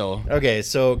still. Okay,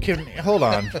 so hold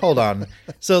on.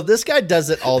 So this guy does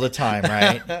it all the time,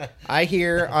 right? I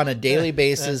hear on a daily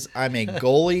basis, I'm a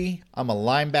goalie, I'm a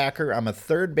linebacker, I'm a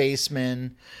third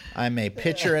baseman, I'm a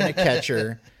pitcher and a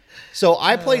catcher. So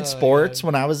I played sports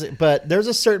when I was, but there's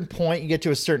a certain point you get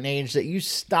to a certain age that you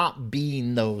stop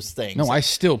being those things. No, I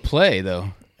still play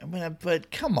though. I mean,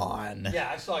 but come on. Yeah,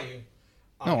 I saw you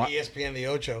on ESPN The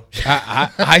Ocho.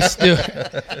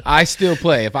 I still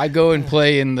play. If I go and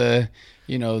play in the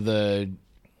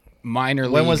minor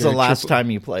league. When was the last time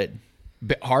you played?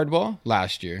 Hardball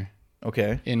last year.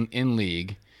 Okay. In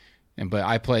league. But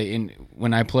I play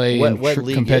when I play what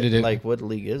league competitive. What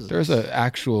league is it? There's an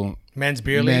actual men's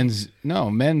beer league.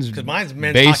 Men's because mine's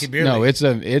men's hockey beer league. No, it's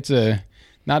a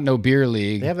not no beer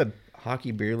league. They have a hockey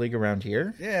beer league around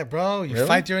here. Yeah, bro. You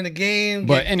fight during the game.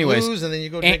 But anyways, blues, and then you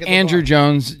go drink Andrew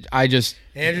Jones.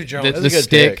 Andrew Jones. The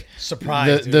stick, pick.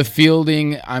 Surprise. The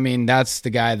fielding. I mean, that's the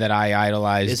guy that I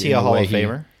idolized. Is he a Hall of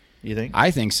Famer? You think?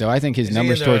 I think so. I think his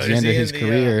numbers towards the end of his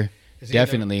career.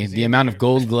 Definitely. The amount of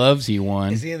gold gloves he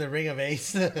won. Is he in the Ring of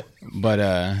Ace? But,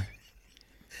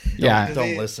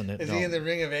 Don't listen. Is he in the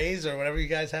Ring of A's or whatever you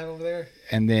guys have over there?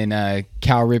 And then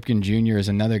Cal Ripken Jr. is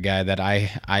another guy that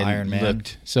I Iron Man.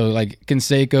 looked. So, like,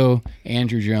 Canseco,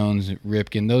 Andrew Jones,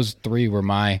 Ripken, those three were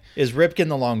my... Is Ripken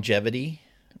the longevity?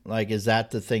 Like, is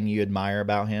that the thing you admire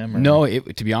about him? Or? No,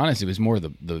 to be honest, it was more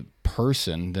the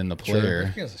person than the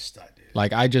player. Ripken's a stud, dude.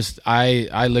 Like, I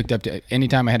looked up to...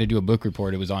 Anytime I had to do a book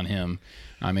report, it was on him.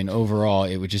 I mean, overall,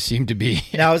 it would just seem to be...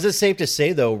 Now, is it safe to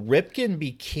say, though,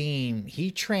 Ripken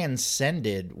he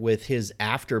transcended with his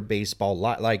after baseball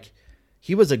life. Like,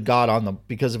 he was a god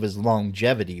because of his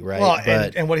longevity, right? Well,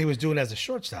 and what he was doing as a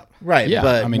shortstop. Right, Yeah,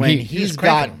 but I mean, when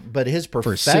but his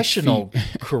professional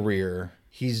career,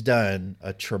 he's done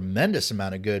a tremendous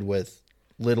amount of good with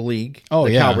Little League, Cal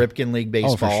Ripken League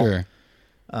baseball. Oh, for sure.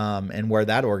 And where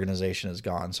that organization has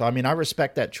gone. So, I mean, I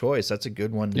respect that choice. That's a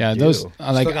good one to do. Those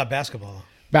Still got basketball.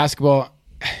 Basketball,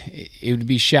 it would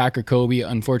be Shaq or Kobe.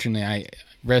 Unfortunately, I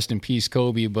rest in peace,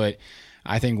 Kobe. But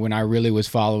I think when I really was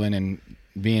following and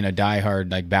being a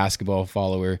diehard like basketball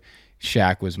follower,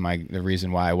 Shaq was the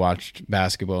reason why I watched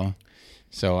basketball.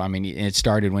 So I mean, it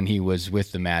started when he was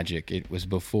with the Magic. It was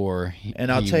before he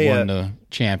won the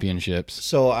championships.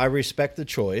 So I respect the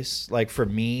choice. Like for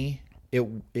me,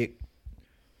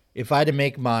 if I had to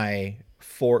make my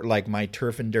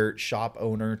turf and dirt shop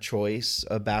owner choice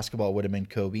of basketball, would have been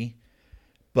Kobe.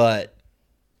 But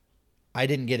I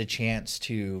didn't get a chance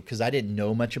to, because I didn't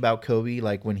know much about Kobe.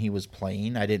 Like when he was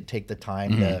playing, I didn't take the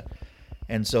time to.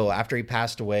 And so after he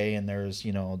passed away, and there's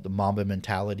the Mamba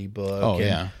Mentality book,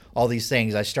 all these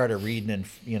things, I started reading and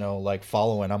like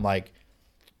following. I'm like,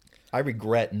 I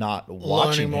regret not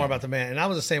watching more about the man. And I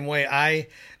was the same way. I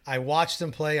watched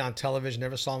him play on television.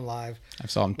 Never saw him live. I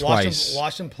saw him twice.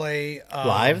 Watched him play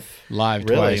live really?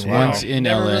 Twice. Wow. Once in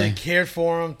Never LA. really cared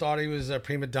for him. Thought he was a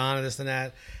prima donna, this and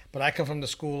that. But I come from the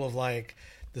school of like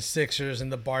the Sixers and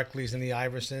the Barkleys and the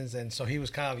Iversons, and so he was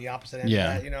kind of the opposite end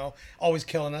of that. Always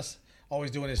killing us,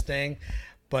 always doing his thing.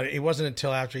 But it wasn't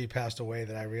until after he passed away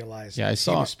that I realized he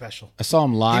was special. I saw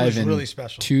him live in really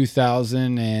special.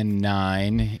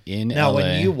 2009 in LA. Now,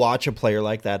 when you watch a player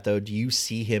like that, though, do you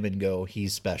see him and go,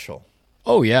 he's special?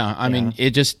 Oh, yeah. I mean, it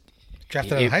just...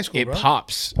 Drafted out of high school, bro. It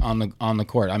pops on the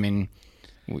court. I mean,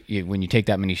 when you take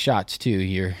that many shots, too,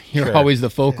 you're always the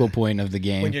focal point of the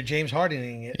game. When you're James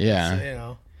Hardening it.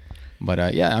 Yeah. But,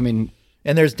 I mean...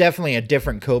 And there's definitely a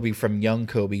different Kobe from young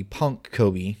Kobe, punk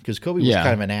Kobe, because Kobe was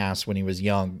kind of an ass when he was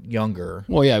younger.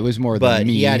 Well, yeah, it was more than me. But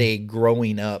he had a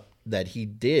growing up that he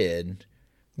did.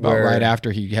 Right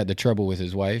after he had the trouble with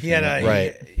his wife. He had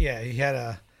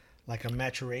a like a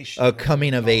maturation, a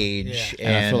coming of age. Yeah.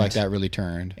 And I feel like that really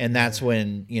turned. And that's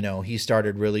when, he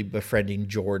started really befriending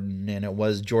Jordan,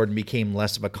 and Jordan became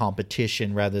less of a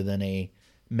competition rather than a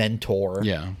mentor.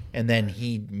 Yeah. And then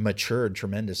he matured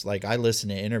tremendous. Like, I listen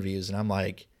to interviews and I'm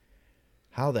like,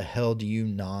 how the hell do you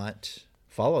not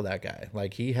follow that guy?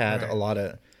 Like, he had a lot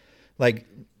of, like,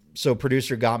 so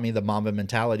producer got me the Mamba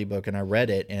Mentality book and I read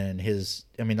it, and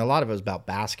a lot of it was about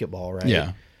basketball, right?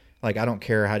 Yeah. Like, I don't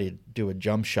care how to do a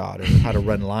jump shot or how to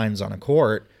run lines on a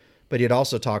court, but he'd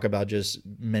also talk about just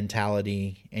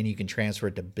mentality, and you can transfer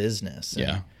it to business. And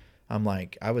Yeah. I'm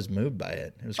like, I was moved by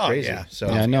it. It was crazy. Yeah. So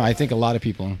Yeah, no, I think a lot of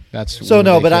people. That's So where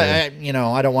no, they but feel-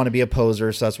 I don't want to be a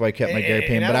poser, so that's why I kept my Gary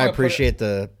Payne. and I But don't I wanna put appreciate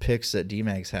the picks that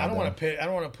D-Mags had. I don't want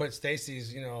to put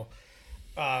Stacy's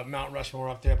Mount Rushmore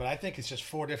up there, but I think it's just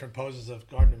 4 different poses of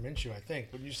Gardner Minshew. I think.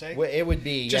 Wouldn't you say? Well, it would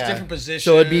be Just different positions.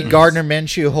 So it'd be Gardner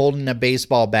Minshew holding a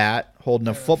baseball bat, holding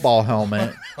a football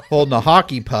helmet, holding a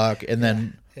hockey puck, and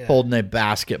then holding a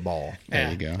basketball. There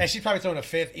you go. And she's probably throwing a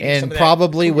fifth. eating some And of that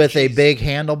probably cougar with a cheese. big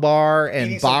handlebar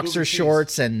Eating and some boxer cougar cheese.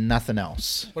 shorts and nothing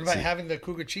else. What about having the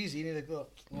cougar cheese? Eating the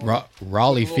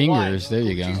Raleigh little wine, fingers. There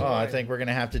you cougar cheese. go. Oh, I think we're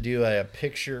gonna have to do a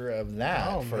picture of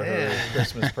that for her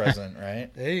Christmas present,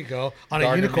 right? There you go. On a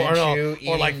Gardner unicorn, Minshew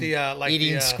or like the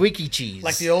eating squeaky cheese,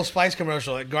 like the Old Spice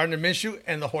commercial, like Gardner Minshew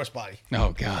and the horse body.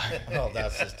 Oh God. Oh,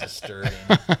 that's just disturbing.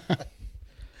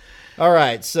 All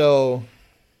right, so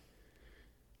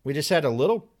we just had a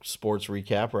little sports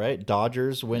recap, right?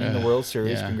 Dodgers winning the World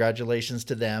Series. yeah. Congratulations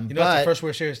to them. You know, it's the first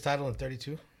World Series title in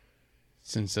 32.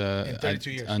 Since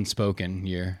 32 years. unspoken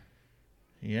year.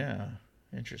 Yeah,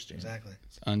 interesting. Exactly.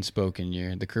 Unspoken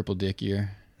year. The cripple dick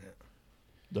year.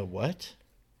 The what?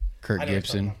 Kirk I know what you're talking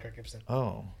Gibson. about, Kirk Gibson.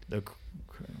 Oh,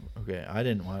 okay. I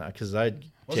didn't want because I'd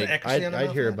Wasn't Eckersley on the I'd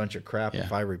mouth hear a of that? bunch of crap Yeah.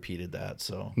 if I repeated that.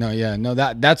 So No, yeah, no.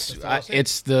 That's what I'm saying?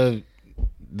 it's the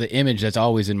image that's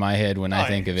always in my head when I Oh,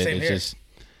 think of it. same It's here. just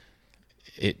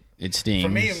it stings. For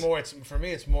me,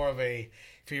 it's more of a.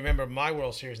 If you remember my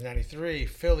World Series in '93,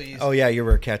 Phillies. oh yeah, you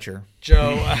were a catcher.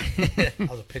 Joe. I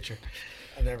was a pitcher.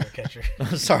 I'm never a catcher.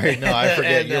 Sorry, no, I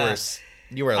forget And,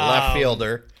 you were a left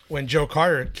fielder, When Joe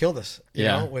Carter killed us,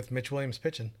 Yeah. with Mitch Williams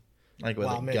pitching. like with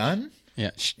Wow, a Mitch. gun. Yeah.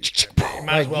 You might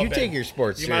Like, as well you been. take your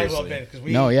sports You might as well seriously. been because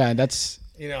we. No, yeah, that's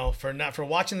For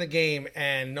watching the game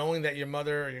and knowing that your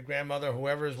mother or your grandmother,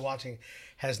 whoever is watching,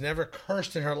 has never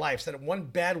cursed in her life, said one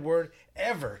bad word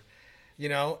ever,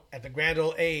 at the grand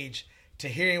old age, to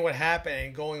hearing what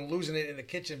happened and losing it in the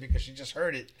kitchen because she just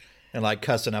heard it. And like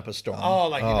cussing up a storm.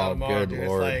 Tomorrow, good dude.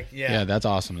 Lord. It's like, yeah, that's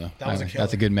awesome though. That was a That's killer.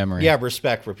 a good memory. Yeah,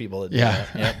 respect for people that do Yeah.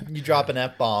 that. Yep. You drop an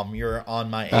F-bomb, you're on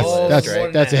my That's A list, that's more right?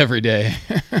 than that's that. every day.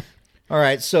 All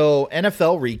right, so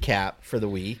NFL recap for the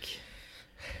week.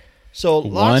 So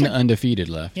One undefeated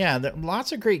left. yeah,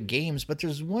 lots of great games, but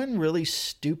there's one really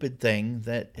stupid thing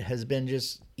that has been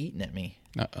just eating at me.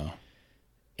 Uh-oh.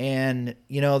 And,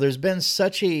 there's been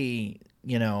such a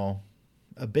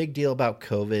big deal about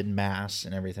COVID, masks,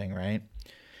 and everything, right?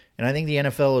 And I think the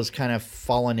NFL has kind of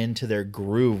fallen into their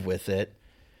groove with it.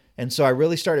 And so I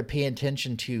really started paying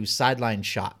attention to sideline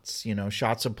shots,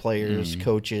 shots of players,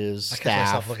 coaches, I catch myself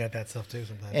staff. looking at that stuff too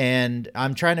sometimes. And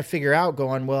I'm trying to figure out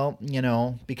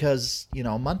because,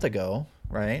 a month ago,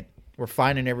 right, we're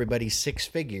finding everybody 6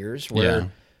 figures where Yeah.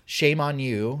 shame on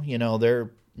you,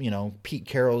 Pete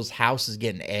Carroll's house is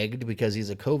getting egged because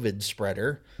he's a COVID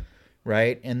spreader,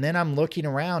 right? And then I'm looking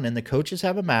around and the coaches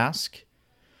have a mask.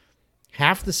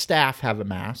 Half the staff have a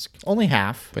mask, only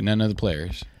half. But none of the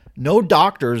players. No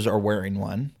doctors are wearing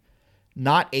one.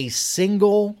 Not a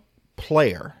single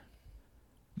player.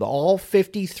 All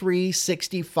 53,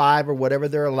 65, or whatever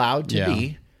they're allowed to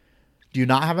be, do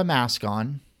not have a mask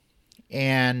on.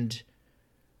 And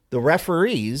the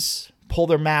referees pull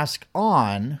their mask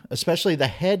on, especially the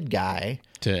head guy,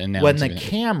 To announce when the it.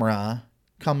 camera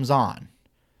comes on.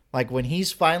 Like when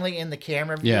he's finally in the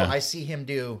camera view, Yeah. I see him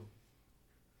do.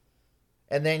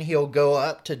 And then he'll go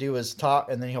up to do his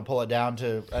talk, and then he'll pull it down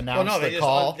to announce the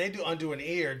call. They do undo an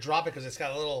ear, drop it because it's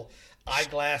got a little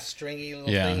eyeglass stringy little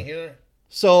Yeah. thing here.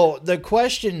 So the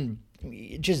question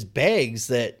just begs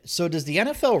that, so does the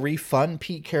NFL refund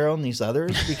Pete Carroll and these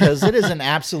others? Because it is an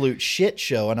absolute shit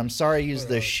show, and I'm sorry I use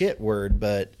the shit word,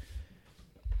 but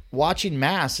watching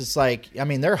masks, it's like,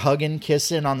 they're hugging,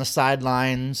 kissing on the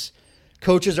sidelines.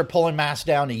 Coaches are pulling masks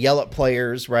down to yell at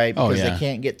players, right? Because they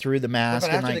can't get through the mask.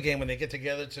 But after and the game, when they get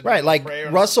together to right, do like prayer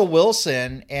and Russell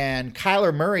Wilson and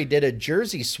Kyler Murray did a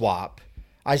jersey swap.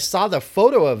 I saw the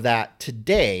photo of that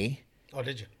today, oh,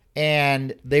 did you?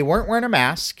 and they weren't wearing a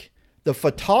mask. The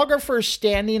photographers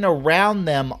standing around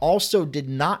them also did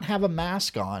not have a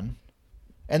mask on.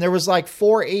 And there was like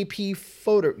 4 AP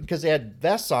photo because they had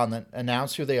vests on that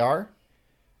announced who they are,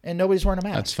 and nobody's wearing a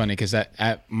mask. That's funny because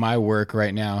at my work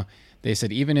right now, they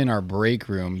said even in our break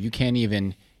room, you can't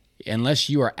even, unless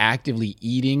you are actively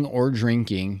eating or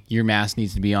drinking, your mask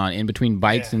needs to be on in between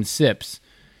bites and sips.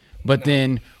 But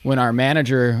then when our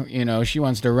manager, she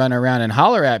wants to run around and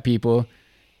holler at people,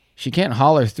 she can't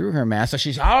holler through her mask. So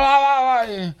she's, well,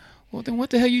 then what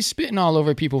the hell are you spitting all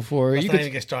over people for? Let's You not could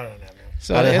even get started on that, man.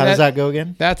 So how does that go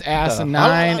again? That's ass a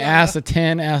 9, ass a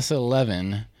 10, ass a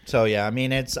 11. So yeah, I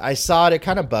mean, I saw it. It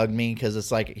kind of bugged me because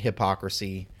it's like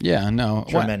hypocrisy. Yeah, no,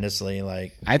 tremendously.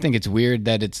 Like I think it's weird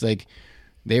that it's like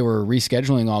they were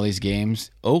rescheduling all these games.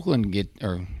 Las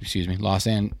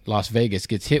Vegas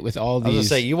gets hit with all these. I was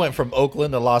gonna say you went from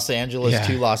Oakland to Los Angeles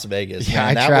to Las Vegas. Yeah,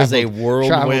 Man, that was a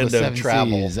whirlwind of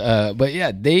travel. But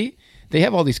yeah, they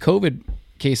have all these COVID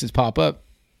cases pop up.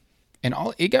 And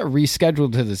it got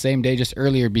rescheduled to the same day just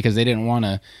earlier because they didn't want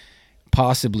to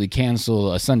possibly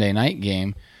cancel a Sunday night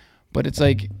game. But it's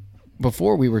like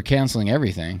before we were canceling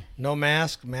everything. No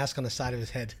mask on the side of his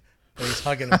head. When he's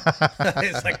hugging him.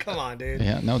 It's like, come on, dude.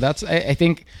 Yeah, no, that's I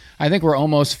think we're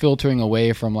almost filtering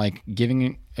away from like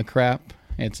giving a crap.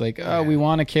 It's like, we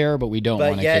want to care, but we don't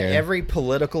want to care. But yet every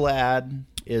political ad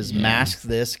is mask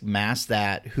this, mask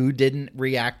that. Who didn't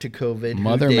react to COVID?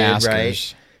 Mother who did, maskers.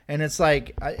 Right? And it's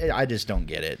like, I just don't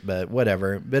get it, but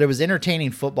whatever. But it was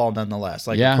entertaining football nonetheless.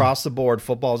 Like across the board,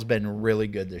 football's been really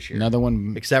good this year. Another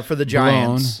one. Except for the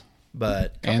Giants.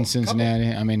 And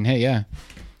Cincinnati. I mean, hey, yeah.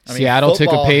 Seattle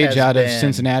took a page out of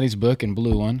Cincinnati's book and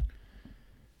blew one.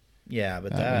 Yeah,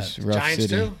 but that was rough. Giants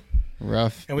city. too?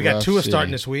 Rough. And we got Tua city.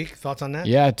 starting this week. Thoughts on that?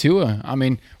 Yeah, Tua. I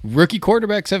mean, rookie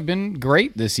quarterbacks have been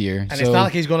great this year. And it's not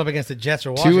like he's going up against the Jets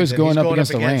or Washington. Tua's going up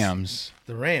against the Rams.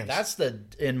 The Rams. That's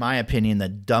in my opinion, the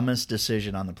dumbest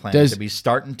decision on the planet to be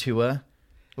starting Tua,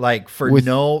 with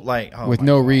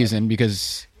no reason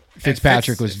because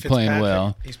Fitzpatrick was playing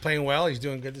well. He's playing well. He's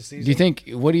doing good this season.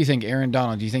 What do you think, Aaron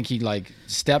Donald? Do you think he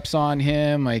steps on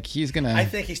him? He's gonna. I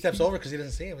think he steps over because he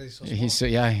doesn't see him. He's so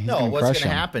small. What's going to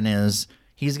happen is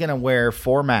he's going to wear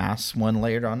 4 masks, one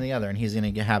layered on the other, and he's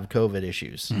going to have COVID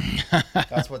issues.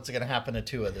 That's what's going to happen to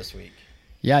Tua this week.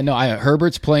 Yeah, no,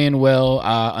 Herbert's playing well.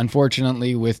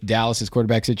 Unfortunately, with Dallas's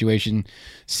quarterback situation,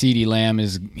 CeeDee Lamb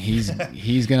he's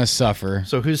going to suffer.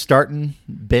 So who's starting?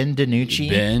 Ben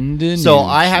DiNucci? Ben DiNucci. So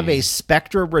I have a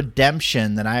Spectra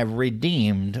redemption that I have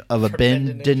redeemed of a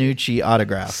Ben DiNucci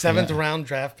autograph. 7th round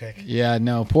draft pick. Yeah,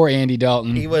 no, poor Andy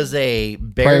Dalton. He was a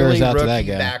barely rookie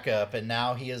backup, and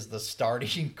now he is the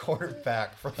starting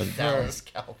quarterback for the Dallas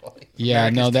Cowboys. Yeah,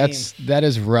 America's that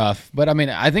is rough. But I mean,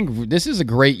 I think this is a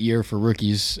great year for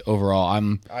rookies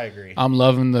overall. I agree. I'm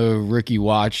loving the rookie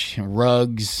watch.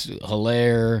 Ruggs,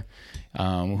 Hilaire.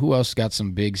 Who else got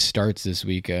some big starts this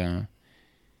week? Hey,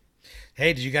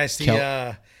 did you guys see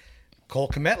Cole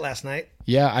Kmet last night?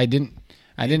 Yeah, I didn't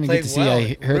get to see. Well,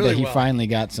 I heard really that he finally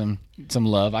got some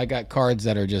love. I got cards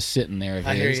that are just sitting there.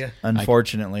 I hear you.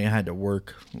 Unfortunately, I had to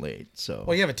work late. So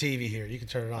you have a TV here. You can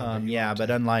turn it on.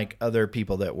 But unlike other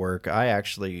people that work, I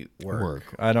actually work.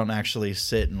 I don't actually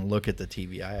sit and look at the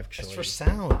TV. It's for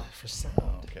sound.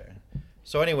 Okay.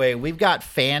 So anyway, we've got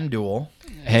FanDuel.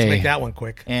 Let's make that one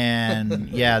quick. And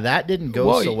that didn't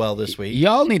go so well this week.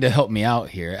 Y'all need to help me out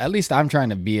here. At least I'm trying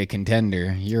to be a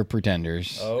contender. You're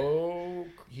pretenders. Oh,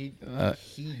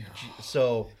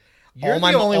 so you're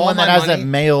the only one that hasn't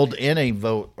mailed in a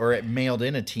vote or mailed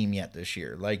in a team yet this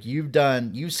year. Like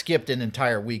you skipped an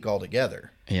entire week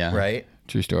altogether. Yeah. Right?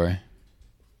 True story.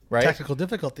 Right? Technical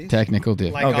difficulties. Like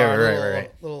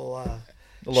right.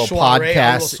 Little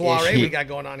podcast soiree we got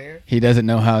going on here. He doesn't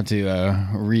know how to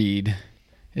read.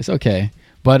 It's okay.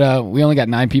 But we only got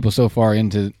 9 people so far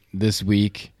into this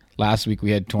week. Last week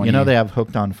we had 20. They have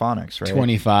hooked on phonics, right?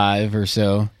 25 or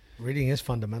so. Reading is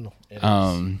fundamental.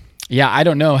 Yeah, I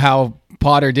don't know how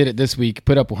Potter did it this week.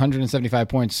 Put up 175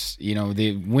 points.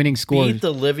 The winning score. Beat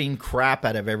the living crap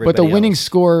out of everybody. But the winning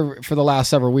score for the last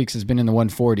several weeks has been in the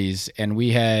 140s,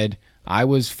 and I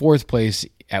was 4th place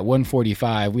at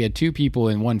 145. We had 2 people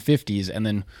in 150s, and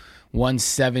then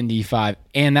 175,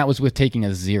 and that was with taking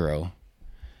a 0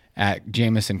 at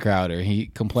Jamison Crowder. He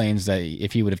complains that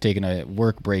if he would have taken a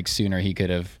work break sooner, he could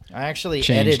have. I actually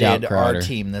edited our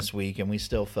team this week, and we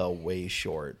still fell way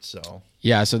short. So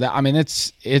yeah, so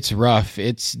it's rough.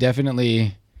 It's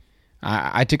definitely.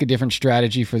 I took a different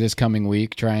strategy for this coming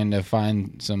week, trying to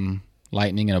find some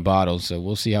lightning in a bottle. So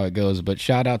we'll see how it goes. But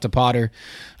shout out to Potter,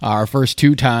 our first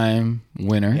 2-time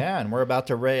winner. Yeah, and we're about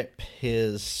to rip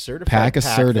his certified pack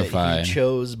that he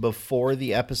chose before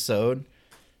the episode.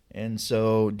 And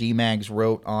so D-Mags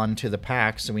wrote on to the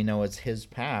pack, so we know it's his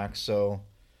pack. So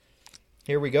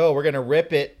here we go. We're going to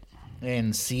rip it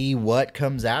and see what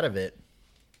comes out of it.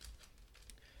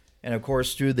 And, of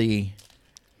course, through the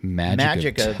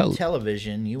magic of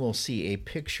television, you will see a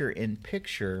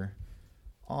picture-in-picture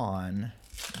on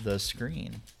the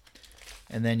screen.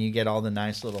 And then you get all the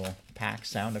nice little pack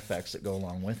sound effects that go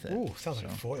along with it. Ooh, sounds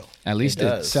like foil. At least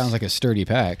it sounds like a sturdy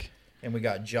pack. And we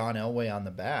got John Elway on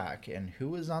the back. And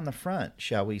who is on the front?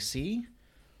 Shall we see?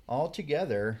 All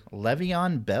together,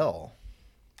 Le'Veon Bell.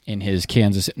 In his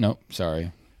Kansas... Nope,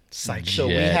 sorry. Psych. So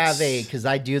we have because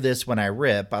I do this when I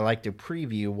rip, I like to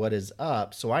preview what is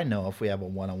up so I know if we have a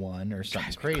 101 or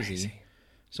something crazy.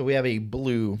 So we have a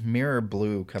mirror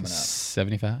blue coming up.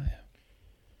 75.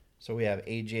 So we have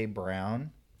A.J.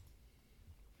 Brown.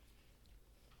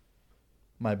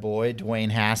 My boy,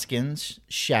 Dwayne Haskins.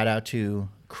 Shout out to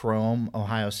Chrome,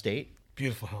 Ohio State.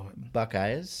 Beautiful helmet.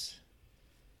 Buckeyes.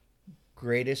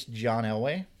 Greatest John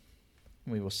Elway.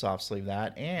 We will soft sleeve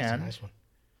that. And That's a nice one.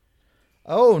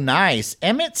 Oh, nice.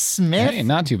 Emmitt Smith. Hey,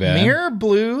 not too bad. Mirror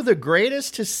blue, the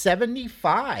greatest to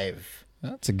 75.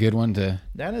 That's a good one to...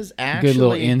 That is actually good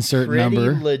little insert pretty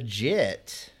number.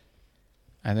 legit.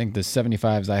 I think the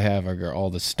 75s I have are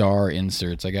all the star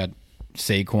inserts. I got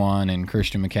Saquon and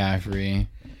Christian McCaffrey.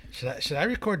 Should I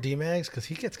record D-Mags? Because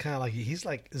he gets kind of like, he's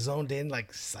like zoned in,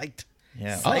 like psyched.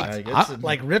 Yeah. Psyched.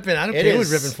 Like ripping. I don't care who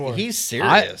he's ripping for. He's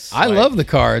serious. I love the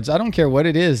cards. I don't care what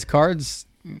it is. Cards...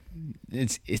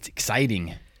 It's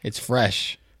exciting. It's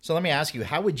fresh. So let me ask you,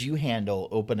 how would you handle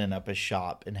opening up a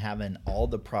shop and having all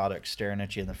the products staring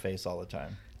at you in the face all the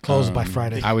time? Closed by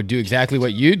Friday. I would do exactly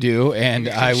what you do, and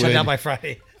I would shut down by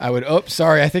Friday. I would. Oh,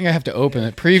 sorry. I think I have to open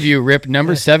it. Preview rip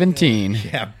number 17.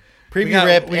 Yeah. Preview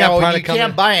rip. We got product you coming.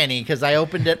 Can't buy any because I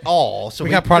opened it all. So we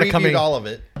got product coming. all of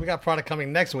it. We got product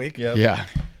coming next week. Yep. Yeah.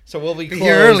 So we'll be closed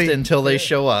here early until they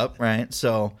show up, right?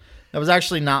 So that was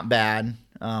actually not bad.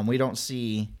 We don't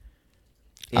see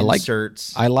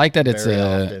inserts. I like that it's very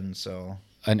often, so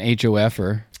an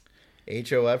HOFer.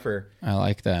 HOFer. I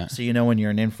like that. So you know when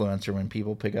you're an influencer when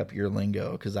people pick up your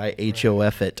lingo because I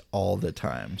HOF it all the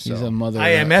time. So He's a mother.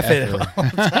 I am F it.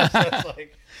 effer.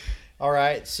 all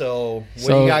right. So what do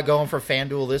So, you got going for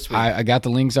FanDuel this week? I got the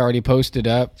links already posted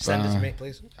up. Send it to me,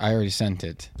 please. I already sent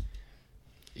it.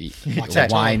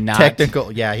 Tech- Why not?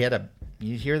 Technical. Yeah, he had a.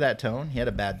 You hear that tone? He had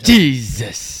a bad tone.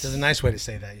 Jesus. There's a nice way to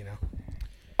say that, you know.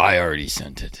 I already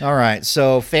sent it. All right.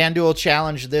 So FanDuel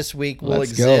challenge this week will Let's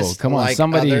exist. go. Come on, like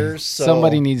somebody. others, so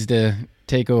Somebody needs to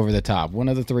take over the top. One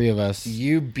of the three of us.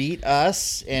 You beat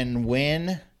us and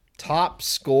win top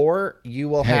score. You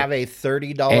will have a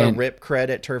 $30 and rip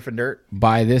credit, Turf and Dirt.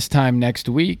 By this time next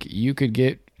week, you could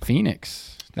get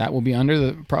Phoenix. That will be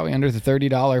probably under the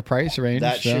 $30 price range.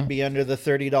 That should be under the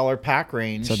 $30 pack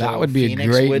range. So that would be Phoenix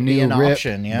a great would new be an rip.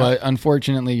 option, yeah. But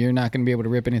unfortunately, you're not going to be able to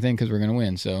rip anything because we're going to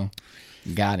win. So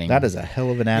got him. That is a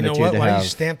hell of an You attitude know what? to Why don't have. you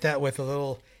stamp that with a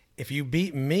little, if you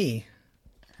beat me,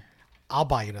 I'll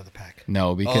buy you another pack.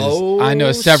 No, because I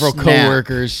know several snap.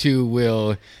 coworkers who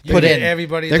will Put in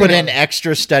everybody. Put in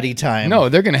extra study time. No,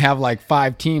 they're going to have like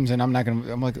 5 teams, and I'm not going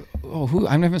to. I'm like, oh, who?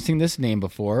 I've never seen this name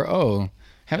before. Oh,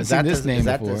 haven't seen this name is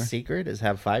that before. the secret? Is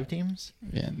have 5 teams?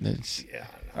 Yeah, that's, Yeah.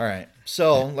 All right.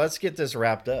 So let's get this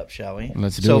wrapped up, shall we?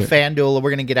 Let's do so it. FanDuel, we're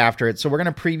going to get after it. So we're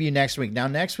going to preview next week. Now,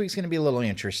 next week's going to be a little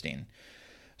interesting.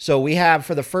 So we have,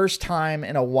 for the first time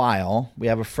in a while, we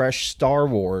have a fresh Star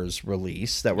Wars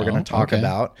release that we're going to talk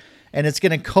about. And it's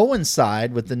going to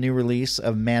coincide with the new release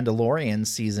of Mandalorian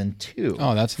Season 2.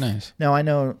 Oh, that's nice. Now, I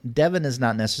know Devin is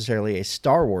not necessarily a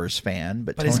Star Wars fan,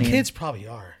 but His kids probably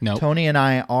are. No, Tony and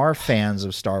I are fans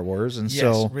of Star Wars. And Yes,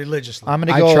 so religiously. I'm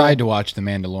going to go. I tried to watch The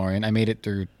Mandalorian. I made it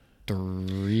through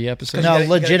 3 episodes. No, You gotta get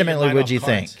legitimately, your what'd you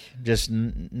mind think? off Just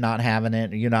not having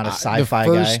it? You're not a sci-fi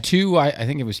the guy? first 2, I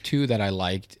think it was 2 that I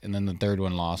liked, and then the third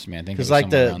one lost me. I think it Because was like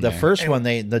somewhere the around there. first one,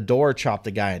 the door chopped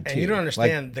the guy in 2. And you don't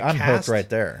understand Like, the I'm cast hooked right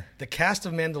there. The cast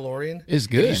of Mandalorian is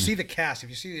If you good. see the cast, if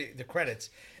you see the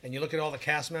credits, and you look at all the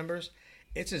cast members,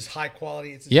 it's as high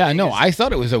quality. It's as Yeah, big no, as, I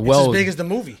thought it was it's as big as the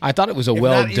movie. I thought it was a If not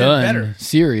well even done better.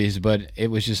 series, but it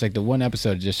was just like the one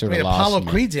episode just sort I mean, of lost Apollo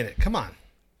me. Creed's in it. Come on.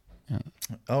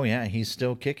 Oh yeah, he's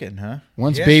still kicking, huh?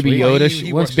 Once Yeah, Baby sweet. Yoda,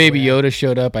 He once works his Baby way out. Yoda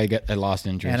showed up, I lost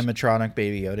interest. Animatronic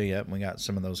Baby Yoda. Yep, we got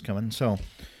some of those coming. So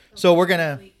we're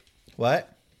gonna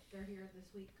what? They're here this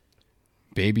week.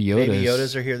 Baby Yodas. Baby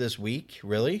Yodas are here this week.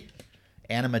 Really?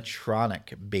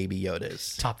 Animatronic Baby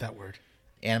Yodas. Top that word.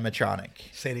 Animatronic.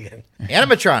 Say it again.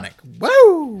 Animatronic.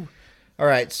 Woo! All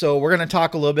right, so we're going to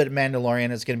talk a little bit of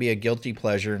Mandalorian. It's going to be a guilty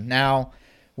pleasure. Now,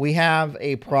 we have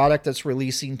a product that's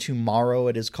releasing tomorrow.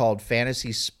 It is called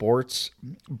Fantasy Sports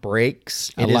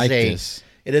Breaks. I like this.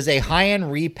 It is a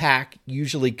high-end repack,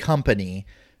 usually company,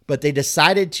 but they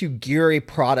decided to gear a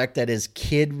product that is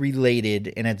kid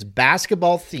related and it's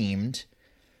basketball themed,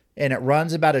 and it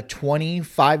runs about a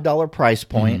 $25 price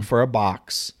point for a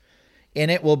box. And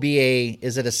it will be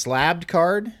is it a slabbed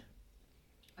card?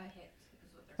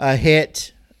 A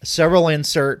hit, several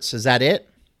inserts. Is that it?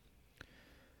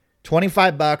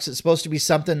 $25. It's supposed to be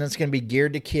something that's going to be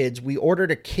geared to kids. We ordered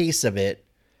a case of it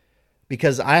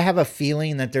because I have a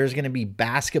feeling that there's going to be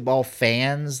basketball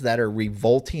fans that are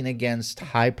revolting against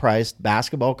high-priced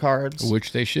basketball cards.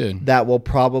 Which they should. That will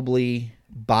probably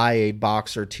buy a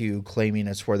box or two claiming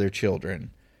it's for their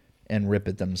children and rip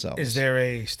it themselves. Is there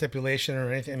a stipulation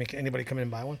or anything? I mean, can anybody come in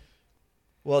and buy one?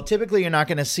 Well, typically you're not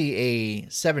going to see a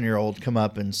 7-year-old come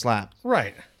up and slap.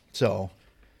 Right. So,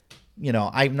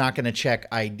 I'm not going to check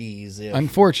IDs.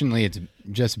 Unfortunately, it's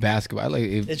just basketball.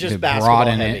 It's just basketball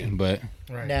broaden heavy. it, But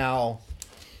Right. Now,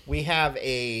 we have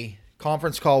a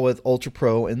conference call with Ultra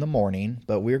Pro in the morning,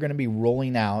 but we're going to be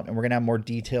rolling out, and we're going to have more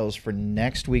details for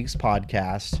next week's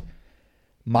podcast.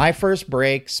 My First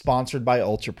Break, sponsored by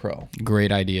Ultra Pro.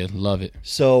 great idea. Love it.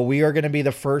 So we are going to be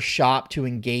the first shop to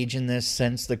engage in this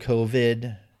since the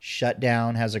COVID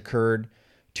shutdown has occurred.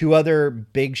 2 other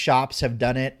big shops have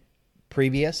done it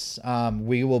previous.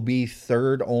 We will be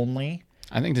third only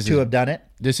I think this to have done it.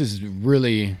 This is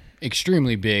really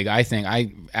extremely big. I think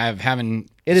I have having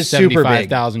It is super big.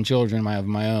 75,000 children of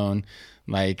my own.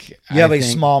 Like You have a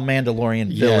small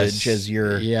Mandalorian village Yes, as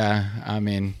your... Yeah, I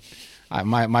mean,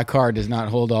 my car does not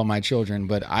hold all my children,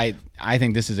 but I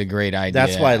think this is a great idea.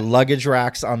 That's why luggage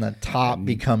racks on the top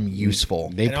become useful.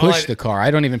 they And push the car. I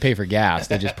don't even pay for gas.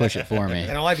 They just push it for me.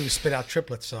 And all I do is spit out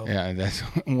triplets, so Yeah, that's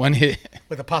one hit.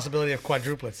 with the possibility of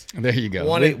quadruplets. There you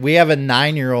go. We have a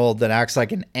 9-year-old that acts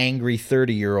like an angry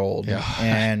 30-year-old, Yeah.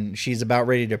 and she's about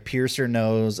ready to pierce her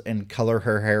nose and color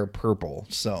her hair purple.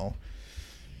 So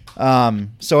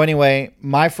anyway,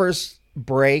 My First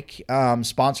Break,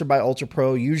 sponsored by Ultra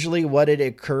Pro. Usually what it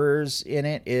occurs in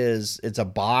it is it's a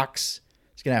box.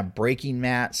 It's going to have breaking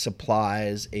mat,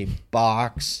 supplies, a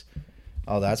box.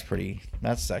 Oh, that's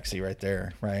sexy right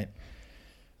there, right?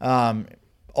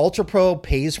 Ultra Pro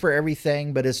pays for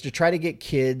everything, but it's to try to get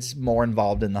kids more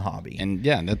involved in the hobby. And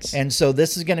yeah, And so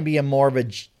this is going to be more of a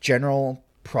general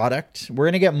product. We're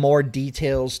going to get more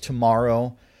details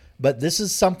tomorrow, but this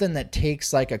is something that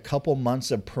takes like a couple months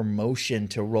of promotion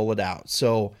to roll it out.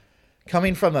 So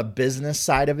coming from a business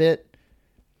side of it,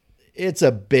 it's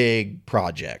a big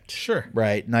project. Sure.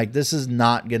 Right? Like this is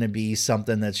not going to be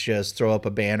something that's just throw up a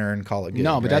banner and call it good.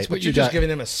 No, but that's right? what You're you just got. giving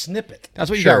them a snippet. That's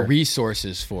what you Sure. got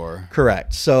resources for.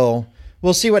 Correct. So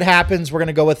we'll see what happens. We're going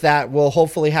to go with that. We'll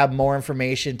hopefully have more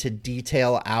information to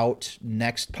detail out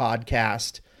next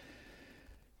podcast.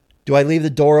 Do I leave the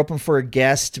door open for a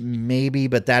guest? Maybe,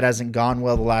 but that hasn't gone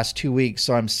well the last 2 weeks,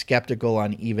 so I'm skeptical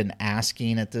on even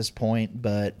asking at this point,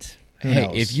 but who Hey,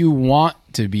 knows? if you want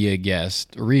to be a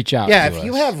guest, reach out yeah, to if us.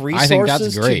 you have I think that's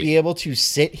resources to great. be able to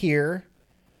sit here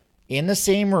in the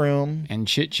same room And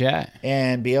chit chat.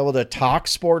 and be able to talk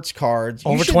sports cards.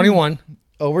 you Over should- 21.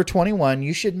 Over 21,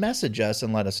 you should message us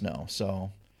and let us know.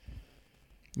 So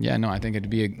Yeah, no, I think it'd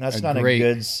be that's a not great.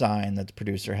 a good sign that the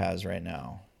producer has right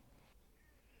now.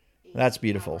 That's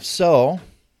beautiful. So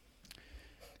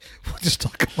We'll just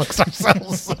talk amongst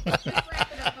ourselves.